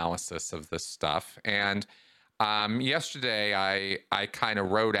great analysis of this stuff. And yesterday, I kind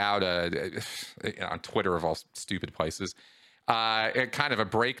of wrote out on Twitter of all stupid places, kind of a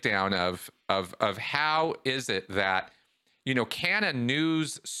breakdown of how is it that, you know, can a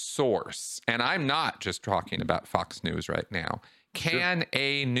news source, and I'm not just talking about Fox News right now, can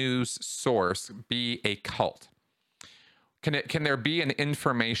a news source be a cult? Can there be an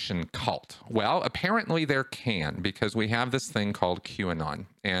information cult? Well, apparently there can, because we have this thing called QAnon,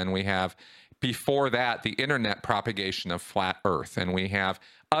 and we have, before that, the internet propagation of flat Earth, and we have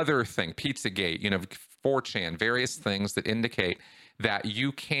other things, Pizzagate, you know, 4chan, various things that indicate that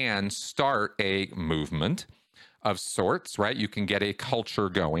you can start a movement of sorts, right? You can get a culture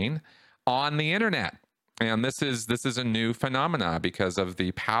going on the internet. And this is a new phenomena because of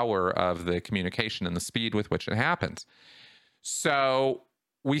the power of the communication and the speed with which it happens. So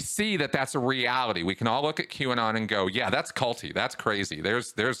we see that that's a reality. We can all look at QAnon and go, yeah, that's culty. That's crazy.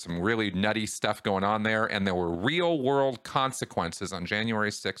 There's some really nutty stuff going on there. And there were real world consequences on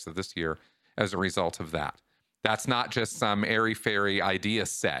January 6th of this year as a result of that. That's not just some airy-fairy idea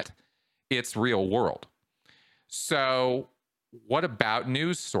set. It's real world. So what about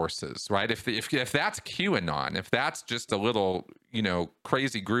news sources, right? If that's QAnon, if that's just a little, you know,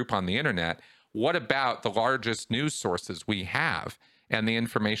 crazy group on the internet, what about the largest news sources we have and the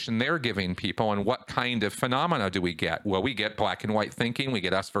information they're giving people, and what kind of phenomena do we get? Well, we get black and white thinking, we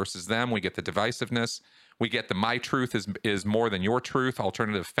get us versus them, we get the divisiveness, we get the my truth is more than your truth,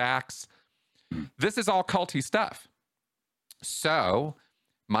 alternative facts. This is all culty stuff. So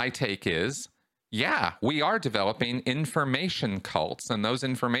my take is, yeah, we are developing information cults, and those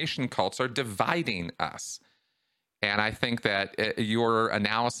information cults are dividing us. And I think that your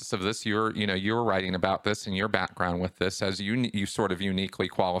analysis of this, you're writing about this and your background with this, as you sort of uniquely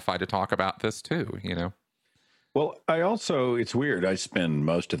qualify to talk about this too, you know? Well, it's weird. I spend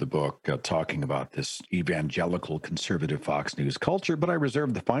most of the book talking about this evangelical conservative Fox News culture, but I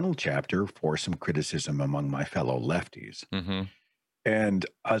reserved the final chapter for some criticism among my fellow lefties. Mm-hmm. And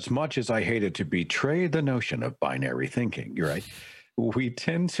as much as I hated to betray the notion of binary thinking, you're right. We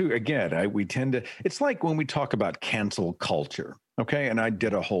tend to, it's like when we talk about cancel culture, okay? And I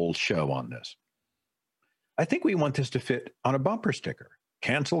did a whole show on this. I think we want this to fit on a bumper sticker.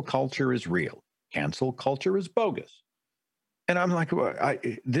 Cancel culture is real. Cancel culture is bogus. And I'm like,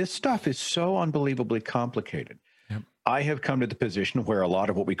 this stuff is so unbelievably complicated. Yep. I have come to the position where a lot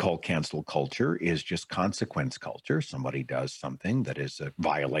of what we call cancel culture is just consequence culture. Somebody does something that is a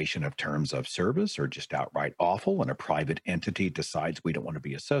violation of terms of service or just outright awful, and a private entity decides we don't want to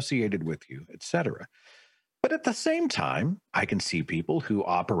be associated with you, etc. But at the same time, I can see people who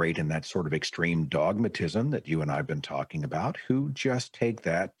operate in that sort of extreme dogmatism that you and I have been talking about, who just take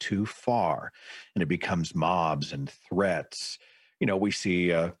that too far, and it becomes mobs and threats. We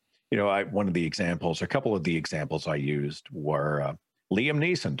see, one of the examples, a couple of the examples I used were Liam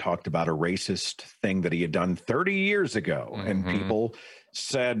Neeson talked about a racist thing that he had done 30 years ago, and people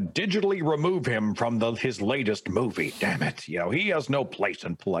said, digitally remove him from his latest movie. Damn it. He has no place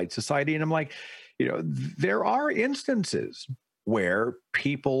in polite society. And I'm like, there are instances where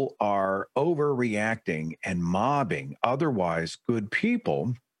people are overreacting and mobbing otherwise good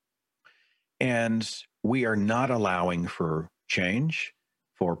people, and we are not allowing for change,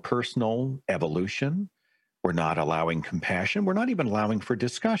 for personal evolution. We're not allowing compassion. We're not even allowing for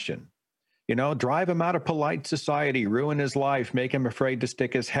discussion. Drive him out of polite society, ruin his life, make him afraid to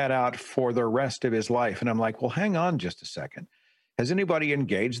stick his head out for the rest of his life. And I'm like, well, hang on just a second. Has anybody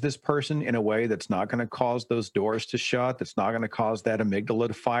engaged this person in a way that's not going to cause those doors to shut, that's not going to cause that amygdala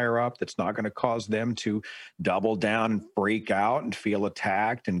to fire up, that's not going to cause them to double down and freak out and feel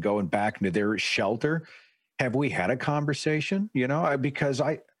attacked and going back into their shelter? Have we had a conversation? Because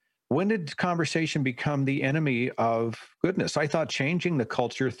when did conversation become the enemy of goodness? I thought changing the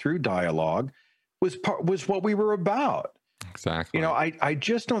culture through dialogue was what we were about. Exactly. I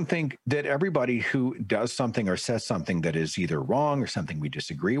just don't think that everybody who does something or says something that is either wrong or something we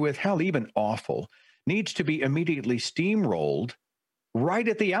disagree with, hell, even awful, needs to be immediately steamrolled right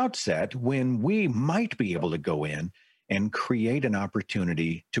at the outset, when we might be able to go in and create an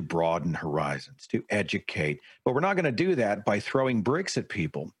opportunity to broaden horizons, to educate. But we're not going to do that by throwing bricks at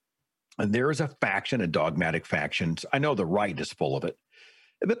people. And there is a faction, a dogmatic faction. I know the right is full of it,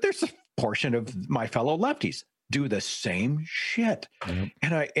 but there's a portion of my fellow lefties do the same shit.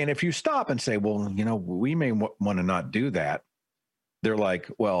 Mm-hmm. And if you stop and say, well, we may want to not do that, they're like,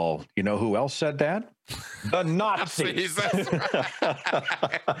 well, who else said that? The Nazis. That's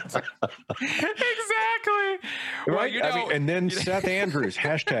right. Exactly. Right. Well, and then Seth Andrews,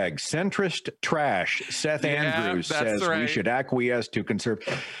 hashtag centrist trash. Seth Andrews says we should acquiesce to conserve.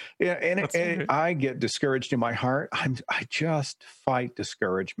 Yeah. And I get discouraged in my heart. I just fight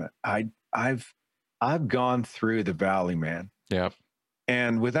discouragement. I've gone through the valley, man. Yep.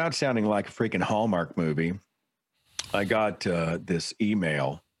 And without sounding like a freaking Hallmark movie, I got this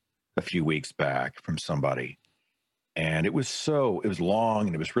email a few weeks back from somebody, and it was long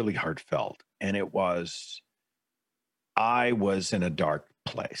and it was really heartfelt. And I was in a dark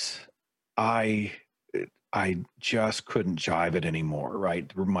place. I just couldn't jive it anymore,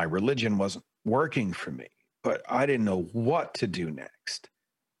 right? My religion wasn't working for me, but I didn't know what to do next.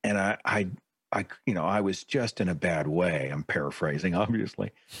 And I was just in a bad way. I'm paraphrasing,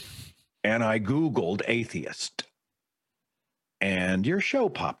 obviously. And I Googled atheist, and your show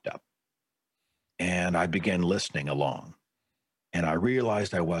popped up, and I began listening along, and I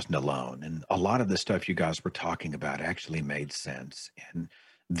realized I wasn't alone. And a lot of the stuff you guys were talking about actually made sense. And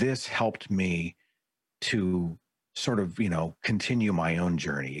this helped me to sort of, continue my own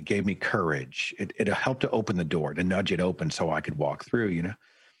journey. It gave me courage. It helped to open the door, to nudge it open so I could walk through,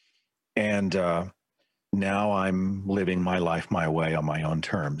 And now I'm living my life my way on my own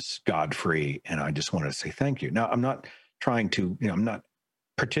terms, God-free. And I just wanted to say thank you. Now, I'm not trying to, I'm not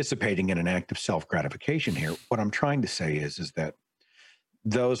participating in an act of self-gratification here. What I'm trying to say is that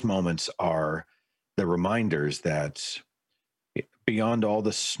those moments are the reminders that beyond all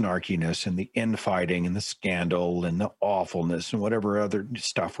the snarkiness and the infighting and the scandal and the awfulness and whatever other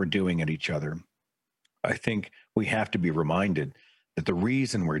stuff we're doing at each other, I think we have to be reminded that the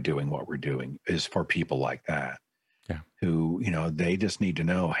reason we're doing what we're doing is for people like that, who, they just need to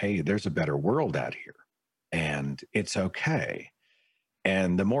know, hey, there's a better world out here and it's okay.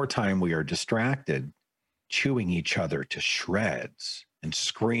 And the more time we are distracted, chewing each other to shreds and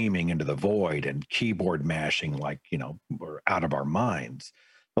screaming into the void and keyboard mashing like, we're out of our minds,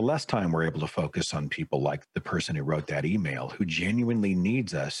 the less time we're able to focus on people like the person who wrote that email, who genuinely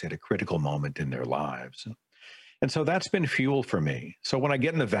needs us at a critical moment in their lives. And so that's been fuel for me. So when I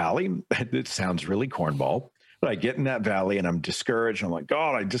get in the valley, it sounds really cornball, but I get in that valley and I'm discouraged. I'm like,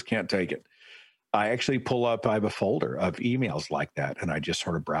 God, I just can't take it. I actually I have a folder of emails like that, and I just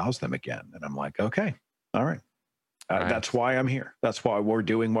sort of browse them again. And I'm like, okay, all right. Nice. That's why I'm here. That's why we're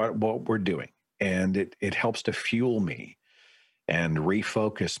doing what we're doing. And it helps to fuel me and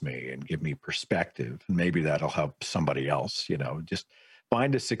refocus me and give me perspective. And maybe that'll help somebody else, just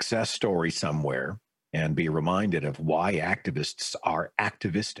find a success story somewhere and be reminded of why activists are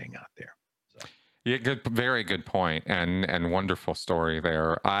activisting out there. So. Yeah, very good point, and wonderful story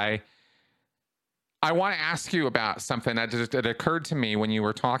there. I want to ask you about something that just it occurred to me when you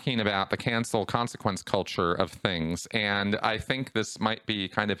were talking about the cancel consequence culture of things, and I think this might be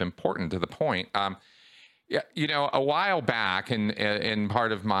kind of important to the point. Yeah, a while back in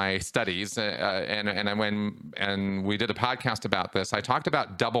part of my studies, and we did a podcast about this, I talked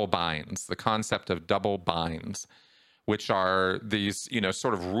about double binds, the concept of double binds, which are these,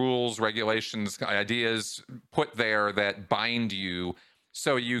 sort of rules, regulations, ideas put there that bind you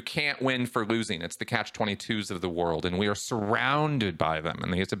so you can't win for losing. It's the catch-22s of the world, and we are surrounded by them,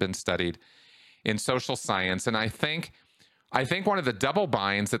 and these have been studied in social science. And I think one of the double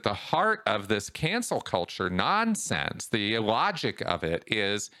binds at the heart of this cancel culture nonsense, the logic of it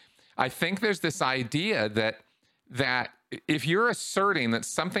is, I think there's this idea that if you're asserting that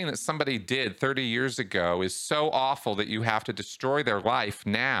something that somebody did 30 years ago is so awful that you have to destroy their life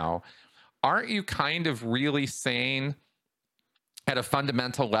now, aren't you kind of really saying at a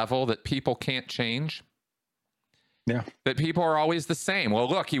fundamental level that people can't change? Yeah. That people are always the same. Well,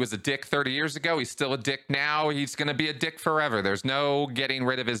 look, he was a dick 30 years ago. He's still a dick now. He's going to be a dick forever. There's no getting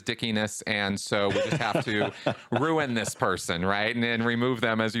rid of his dickiness. And so we just have to ruin this person, right? And then remove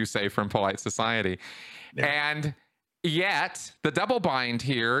them, as you say, from polite society. Yeah. And yet the double bind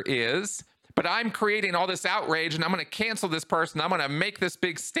here is, but I'm creating all this outrage and I'm going to cancel this person. I'm going to make this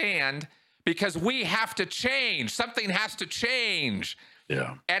big stand because we have to change. Something has to change.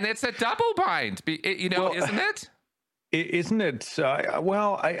 Yeah. And it's a double bind, isn't it? Isn't it?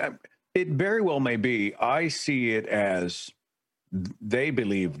 It very well may be. I see it as they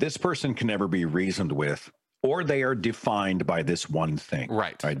believe this person can never be reasoned with, or they are defined by this one thing.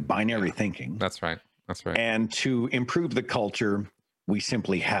 Right. Binary thinking. That's right. And to improve the culture, we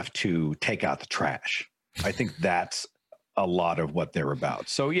simply have to take out the trash. I think that's a lot of what they're about.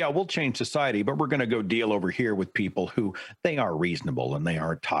 So yeah, we'll change society, but we're going to go deal over here with people who they are reasonable and they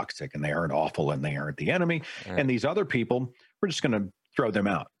aren't toxic and they aren't awful and they aren't the enemy. Yeah. And these other people, we're just going to throw them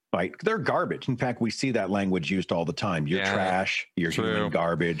out. Right? They're garbage. In fact, we see that language used all the time. You're trash. You're human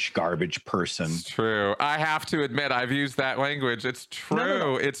garbage person. It's true. I have to admit, I've used that language. It's true.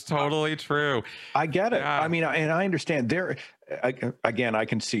 No. It's totally true. I get it. Yeah. I mean, and I understand there. Again, I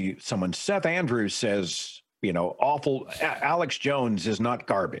can see someone, Seth Andrews says, awful. Alex Jones is not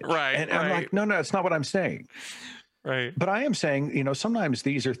garbage. Right. And I'm like, no, that's not what I'm saying. Right. But I am saying, sometimes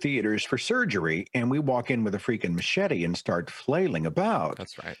these are theaters for surgery and we walk in with a freaking machete and start flailing about.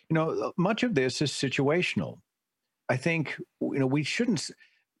 That's right. Much of this is situational. I think, we shouldn't.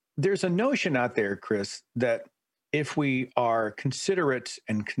 There's a notion out there, Chris, that if we are considerate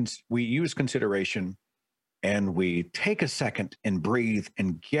and we use consideration and we take a second and breathe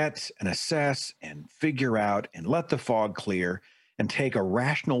and get and assess and figure out and let the fog clear and take a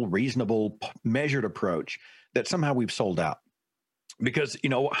rational, reasonable, measured approach, that somehow we've sold out. Because,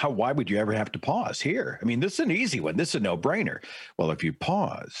 why would you ever have to pause here? I mean, this is an easy one. This is a no-brainer. Well, if you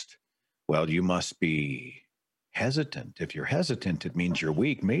paused, you must be hesitant. If you're hesitant, it means you're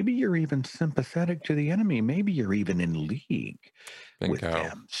weak. Maybe you're even sympathetic to the enemy. Maybe you're even in league with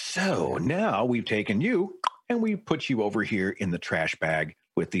them. So now we've taken you and we put you over here in the trash bag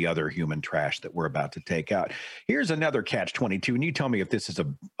with the other human trash that we're about to take out. Here's another catch-22, and you tell me if this is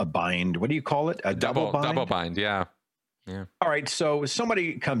a bind. What do you call it? A double bind? Double bind, yeah. All right, so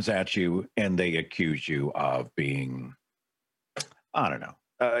somebody comes at you and they accuse you of being, I don't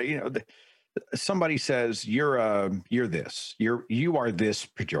know, somebody says you're this, you are this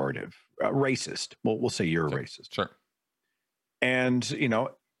pejorative, racist. Well, we'll say you're a racist. Sure. And,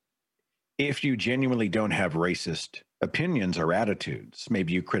 if you genuinely don't have racist opinions or attitudes,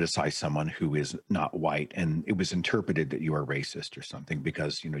 maybe you criticize someone who is not white and it was interpreted that you are racist or something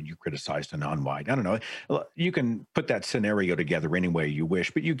because, you criticized a non-white. I don't know. You can put that scenario together any way you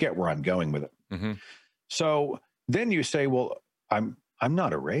wish, but you get where I'm going with it. Mm-hmm. So then you say, well, I'm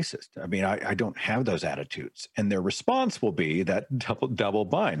not a racist. I mean, I don't have those attitudes. And their response will be that double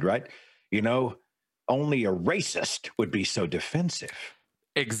bind, right? Only a racist would be so defensive.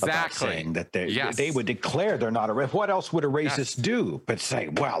 Exactly. Saying that they would declare they're not a racist. What else would a racist do but say,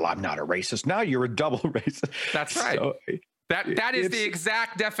 well, I'm not a racist. Now you're a double racist. That's right. So, that is the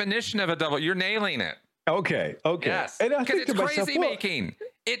exact definition of a double. You're nailing it. Okay. Yes. Because it's crazy making.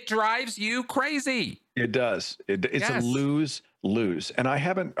 It drives you crazy. It does. It's a lose. And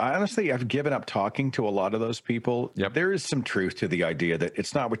I've given up talking to a lot of those people. Yep. There is some truth to the idea that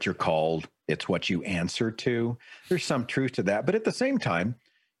it's not what you're called, it's what you answer to. There's some truth to that. But at the same time,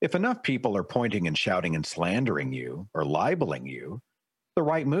 if enough people are pointing and shouting and slandering you or libeling you, the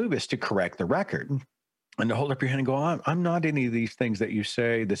right move is to correct the record and to hold up your hand and go, I'm not any of these things that you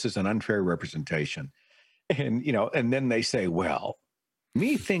say. This is an unfair representation. And, and then they say, well,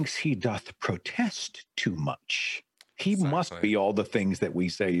 Methinks he doth protest too much. He must Exactly. be all the things that we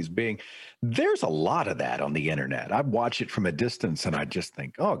say he's being. There's a lot of that on the internet. I watch it from a distance and I just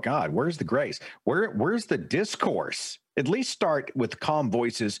think, oh God, where's the grace? Where's the discourse? At least start with calm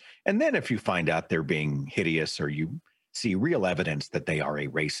voices. And then if you find out they're being hideous or you see real evidence that they are a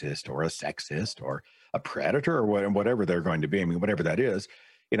racist or a sexist or a predator or whatever they're going to be, I mean, whatever that is,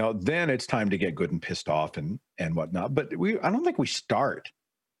 then it's time to get good and pissed off and whatnot. But I don't think we start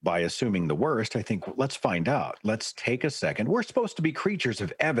by assuming the worst. I think let's find out. Let's take a second. We're supposed to be creatures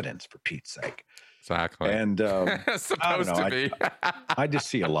of evidence, for Pete's sake. Exactly. And supposed to be. I just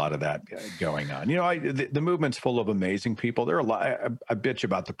see a lot of that going on. The movement's full of amazing people. There are a lot. I bitch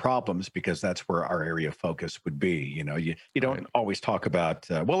about the problems because that's where our area of focus would be. You don't always talk about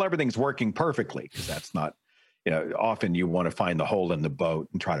everything's working perfectly, because that's not. Often you want to find the hole in the boat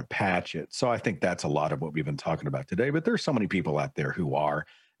and try to patch it. So I think that's a lot of what we've been talking about today. But there's so many people out there who are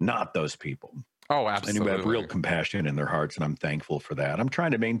not those people. Oh, absolutely. And who have real compassion in their hearts. And I'm thankful for that. I'm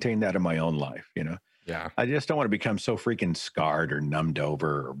trying to maintain that in my own life. Yeah. I just don't want to become so freaking scarred or numbed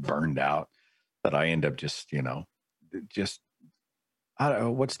over or burned out that I end up just I don't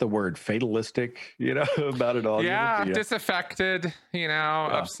know, what's the word? Fatalistic, about it all. Yeah, disaffected,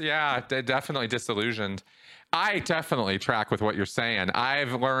 definitely disillusioned. I definitely track with what you're saying.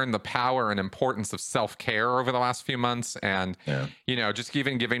 I've learned the power and importance of self-care over the last few months, and just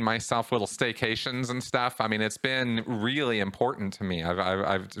even giving myself little staycations and stuff. I mean, it's been really important to me.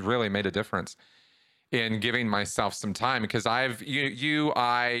 I've really made a difference in giving myself some time, because the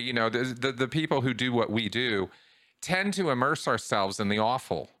people who do what we do tend to immerse ourselves in the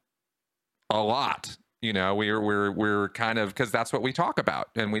awful a lot. We're kind of, because that's what we talk about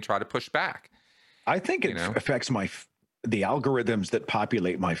and we try to push back. I think it affects the algorithms that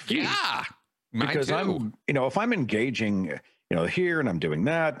populate my feed. Yeah, because too. if I'm engaging, here and I'm doing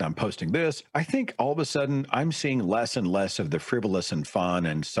that and I'm posting this, I think all of a sudden I'm seeing less and less of the frivolous and fun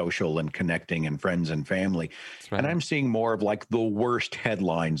and social and connecting and friends and family. Right. And I'm seeing more of like the worst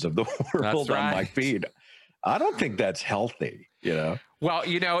headlines of the world on my feed. I don't think that's healthy, Well,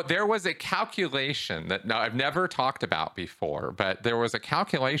 there was a calculation that I've never talked about before, but there was a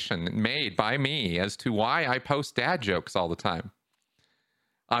calculation made by me as to why I post dad jokes all the time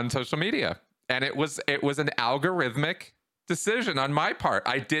on social media. And it was an algorithmic decision on my part.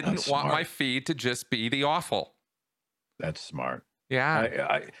 I didn't want my feed to just be the awful. That's smart.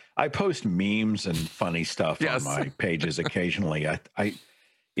 Yeah. I post memes and funny stuff on my pages occasionally. I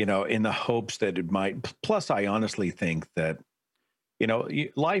in the hopes that it might, plus I honestly think that,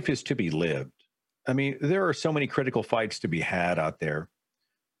 life is to be lived. I mean, there are so many critical fights to be had out there,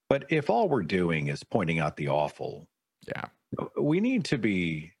 but if all we're doing is pointing out the awful, we need to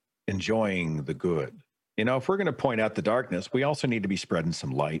be enjoying the good. If we're going to point out the darkness, we also need to be spreading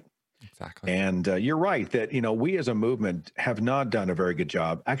some light. Exactly. And you're right that, we as a movement have not done a very good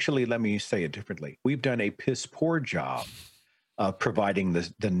job. Actually, let me say it differently. We've done a piss poor job providing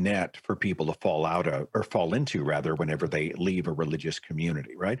the net for people to fall out of, or fall into rather, whenever they leave a religious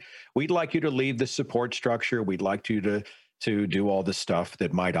community, right? We'd like you to leave the support structure. We'd like you to do all the stuff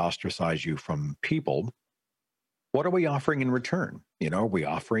that might ostracize you from people. What are we offering in return? Are we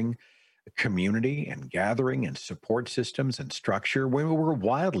offering community and gathering and support systems and structure? We're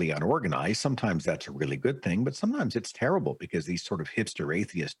wildly unorganized. Sometimes that's a really good thing, but sometimes it's terrible because these sort of hipster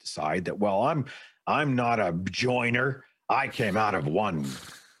atheists decide that, well, I'm not a joiner. I came out of one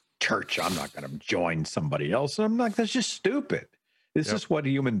church. I'm not going to join somebody else. And I'm like, that's just stupid. This is what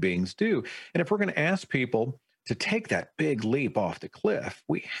human beings do. And if we're going to ask people to take that big leap off the cliff,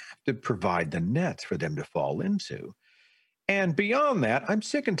 we have to provide the nets for them to fall into. And beyond that, I'm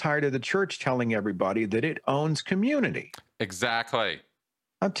sick and tired of the church telling everybody that it owns community. Exactly.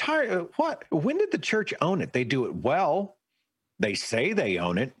 I'm tired of what? When did the church own it? They do it well. They say they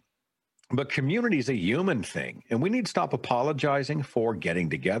own it. But community is a human thing, and we need to stop apologizing for getting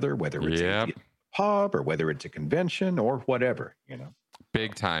together, whether it's a pub or whether it's a convention or whatever,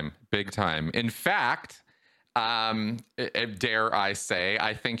 Big time, big time. In fact, dare I say,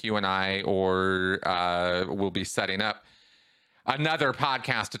 I think you and I will be setting up another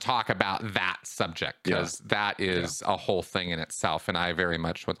podcast to talk about that subject, because that is a whole thing in itself, and I very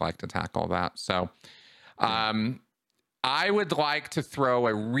much would like to tackle that. So, I would like to throw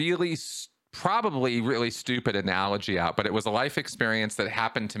a probably really stupid analogy out, but it was a life experience that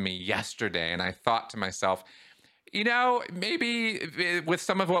happened to me yesterday. And I thought to myself, maybe with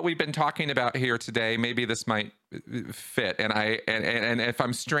some of what we've been talking about here today, maybe this might fit. And if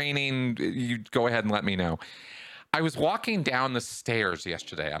I'm straining, you go ahead and let me know. I was walking down the stairs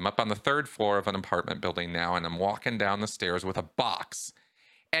yesterday. I'm up on the third floor of an apartment building now, and I'm walking down the stairs with a box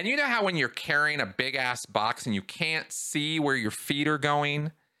And you know how when you're carrying a big ass box and you can't see where your feet are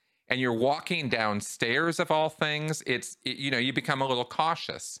going and you're walking downstairs of all things, you become a little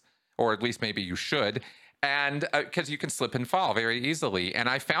cautious, or at least maybe you should. And because you can slip and fall very easily. And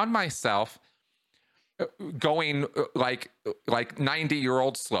I found myself going like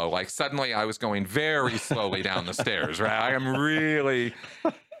 90-year-old slow. Like suddenly I was going very slowly down the stairs, right? I am really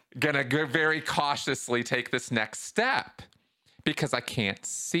gonna very cautiously take this next step because I can't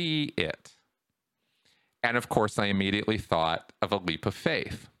see it. And of course, I immediately thought of a leap of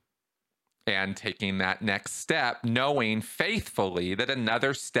faith and taking that next step, knowing faithfully that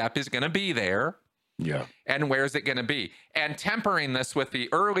another step is going to be there. Yeah. And where's it going to be? And tempering this with the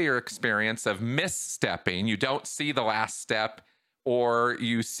earlier experience of misstepping, you don't see the last step, or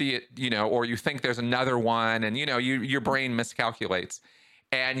you see it, or you think there's another one, and your brain miscalculates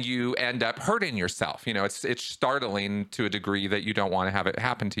and you end up hurting yourself. It's startling to a degree that you don't want to have it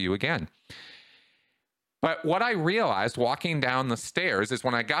happen to you again. But what I realized walking down the stairs is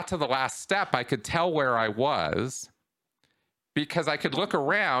when I got to the last step, I could tell where I was because I could look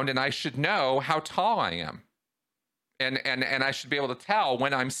around and I should know how tall I am. And I should be able to tell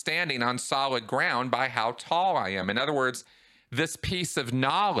when I'm standing on solid ground by how tall I am. In other words, this piece of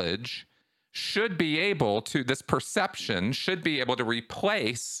knowledge this perception should be able to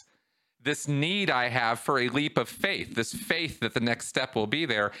replace this need I have for a leap of faith, this faith that the next step will be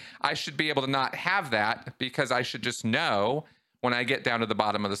there. I should be able to not have that because I should just know when I get down to the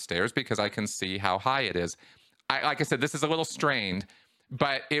bottom of the stairs because I can see how high it is. Like I said, this is a little strained,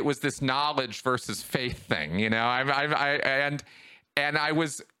 but it was this knowledge versus faith thing, and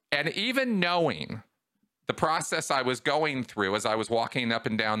even knowing the process I was going through as I was walking up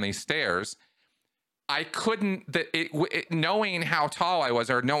and down these stairs, I couldn't, knowing how tall I was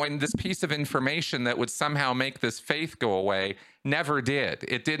or knowing this piece of information that would somehow make this faith go away never did.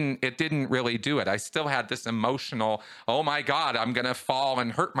 It didn't really do it. I still had this emotional, oh my God, I'm going to fall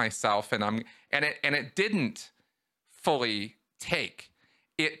and hurt myself. And it didn't fully take.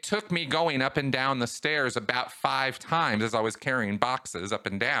 It took me going up and down the stairs about 5 times as I was carrying boxes up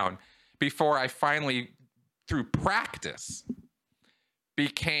and down before I finally, through practice,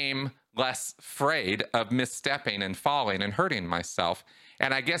 became less afraid of misstepping and falling and hurting myself.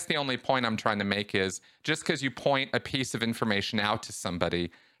 And I guess the only point I'm trying to make is just because you point a piece of information out to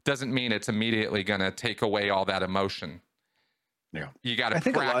somebody doesn't mean it's immediately going to take away all that emotion. Yeah. You got to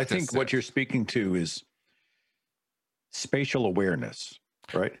practice. I think what you're speaking to is spatial awareness,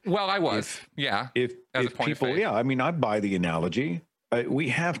 right? Well, I was, If people, I mean, I buy the analogy. We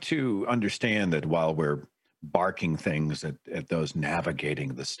have to understand that while we're barking things at those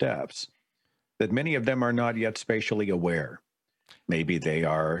navigating the steps, that many of them are not yet spatially aware. Maybe they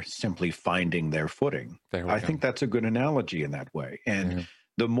are simply finding their footing. I think that's a good analogy in that way. And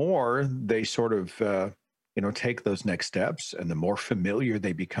the more they sort of, take those next steps and the more familiar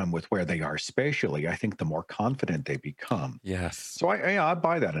they become with where they are spatially, I think the more confident they become. Yes. So I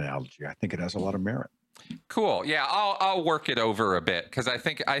buy that analogy. I think it has a lot of merit. Cool. Yeah, I'll work it over a bit because I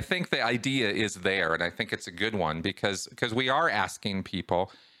think the idea is there, and I think it's a good one because we are asking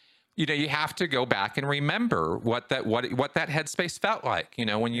people. You have to go back and remember what that headspace felt like.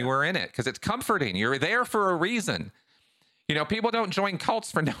 When you were in it, because it's comforting. You're there for a reason. People don't join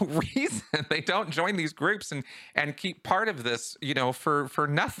cults for no reason. They don't join these groups and keep part of this, for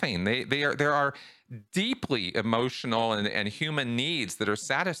nothing. There are deeply emotional and human needs that are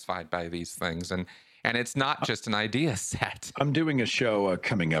satisfied by these things, and it's not just an idea set. I'm doing a show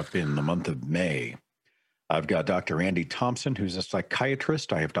coming up in the month of May. I've got Dr. Andy Thompson, who's a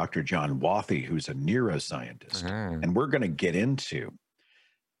psychiatrist. I have Dr. John Wathy, who's a neuroscientist. And we're going to get into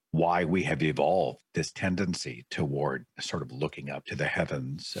why we have evolved this tendency toward sort of looking up to the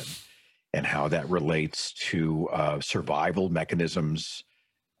heavens and how that relates to survival mechanisms.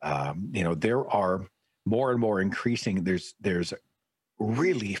 There are more and more increasing, there's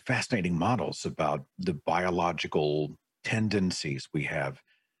really fascinating models about the biological tendencies we have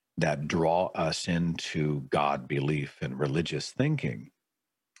that draw us into God belief and religious thinking.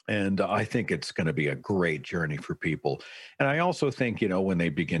 And I think it's going to be a great journey for people. And I also think, when they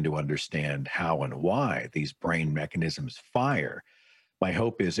begin to understand how and why these brain mechanisms fire, my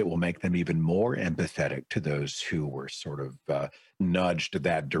hope is it will make them even more empathetic to those who were sort of nudged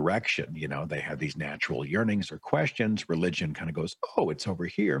that direction. They have these natural yearnings or questions. Religion kind of goes, oh, it's over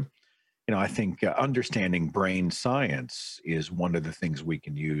here. I think understanding brain science is one of the things we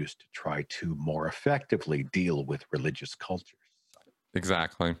can use to try to more effectively deal with religious cultures.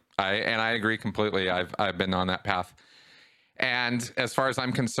 Exactly. I agree completely. I've been on that path. And as far as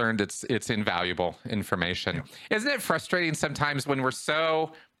I'm concerned, it's invaluable information. Isn't it frustrating sometimes when we're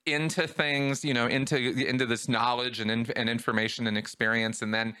so into things, you know, into this knowledge and information and experience,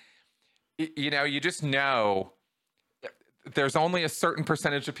 and then, you know, you just know there's only a certain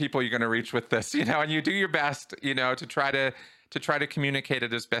percentage of people you're going to reach with this, you know, and you do your best, you know, to try to communicate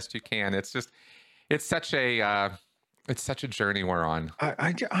it as best you can. It's just, it's such a journey we're on.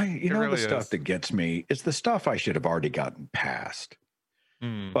 You know, really the stuff that gets me is the stuff I should have already gotten past.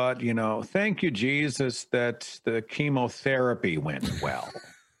 But, you know, thank you, Jesus, that the chemotherapy went well.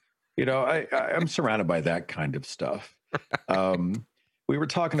 You know, I'm surrounded by that kind of stuff. We were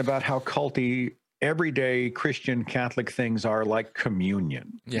talking about how culty everyday Christian Catholic things are, like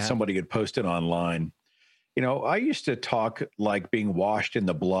communion. Yeah. Somebody had posted online. You know, I used to talk like being washed in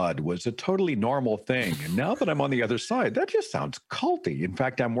the blood was a totally normal thing. And now that I'm on the other side, that just sounds culty. In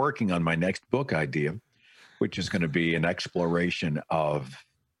fact, I'm working on my next book idea, which is going to be an exploration of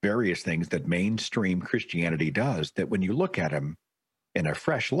various things that mainstream Christianity does that when you look at them in a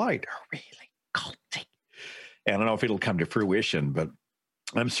fresh light are really culty. And I don't know if it'll come to fruition, but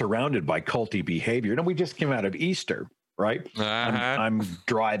I'm surrounded by culty behavior. You know, we just came out of Easter. Right. I'm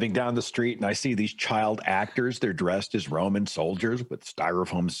driving down the street and I see these child actors. They're dressed as Roman soldiers with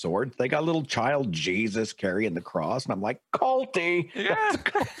styrofoam swords. They got little child Jesus carrying the cross. And I'm like, culty. Yeah.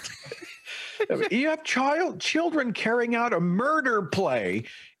 Culty. You have children carrying out a murder play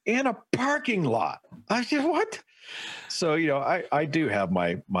in a parking lot. I said, what? So, you know, I do have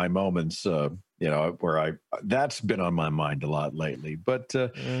my moments, you know, where that's been on my mind a lot lately. But,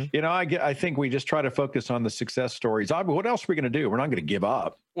 you know, I think we just try to focus on the success stories. What else are we going to do? We're not going to give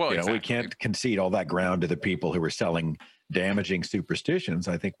up. Well, you know, we can't concede all that ground to the people who are selling damaging superstitions.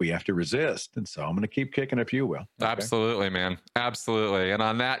 I think we have to resist. And so I'm going to keep kicking if you will. Okay? Absolutely, man. Absolutely. And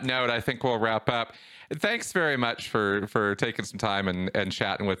on that note, I think we'll wrap up. Thanks very much for taking some time and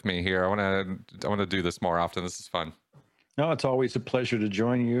chatting with me here. I want to do this more often. This is fun. No, it's always a pleasure to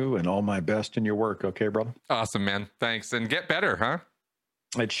join you, and all my best in your work. Okay, brother? Awesome, man. Thanks. And get better, huh?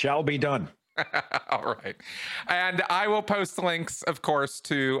 It shall be done. All right. And I will post links, of course,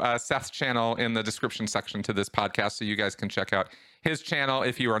 to Seth's channel in the description section to this podcast, so you guys can check out his channel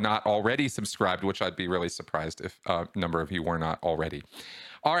if you are not already subscribed, which I'd be really surprised if a number of you were not already.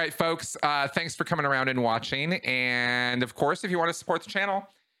 All right, folks. Thanks for coming around and watching. And, of course, if you want to support the channel,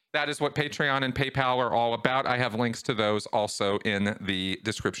 that is what Patreon and PayPal are all about. I have links to those also in the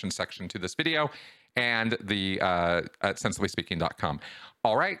description section to this video and the at sensiblyspeaking.com.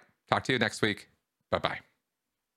 All right. Talk to you next week. Bye-bye.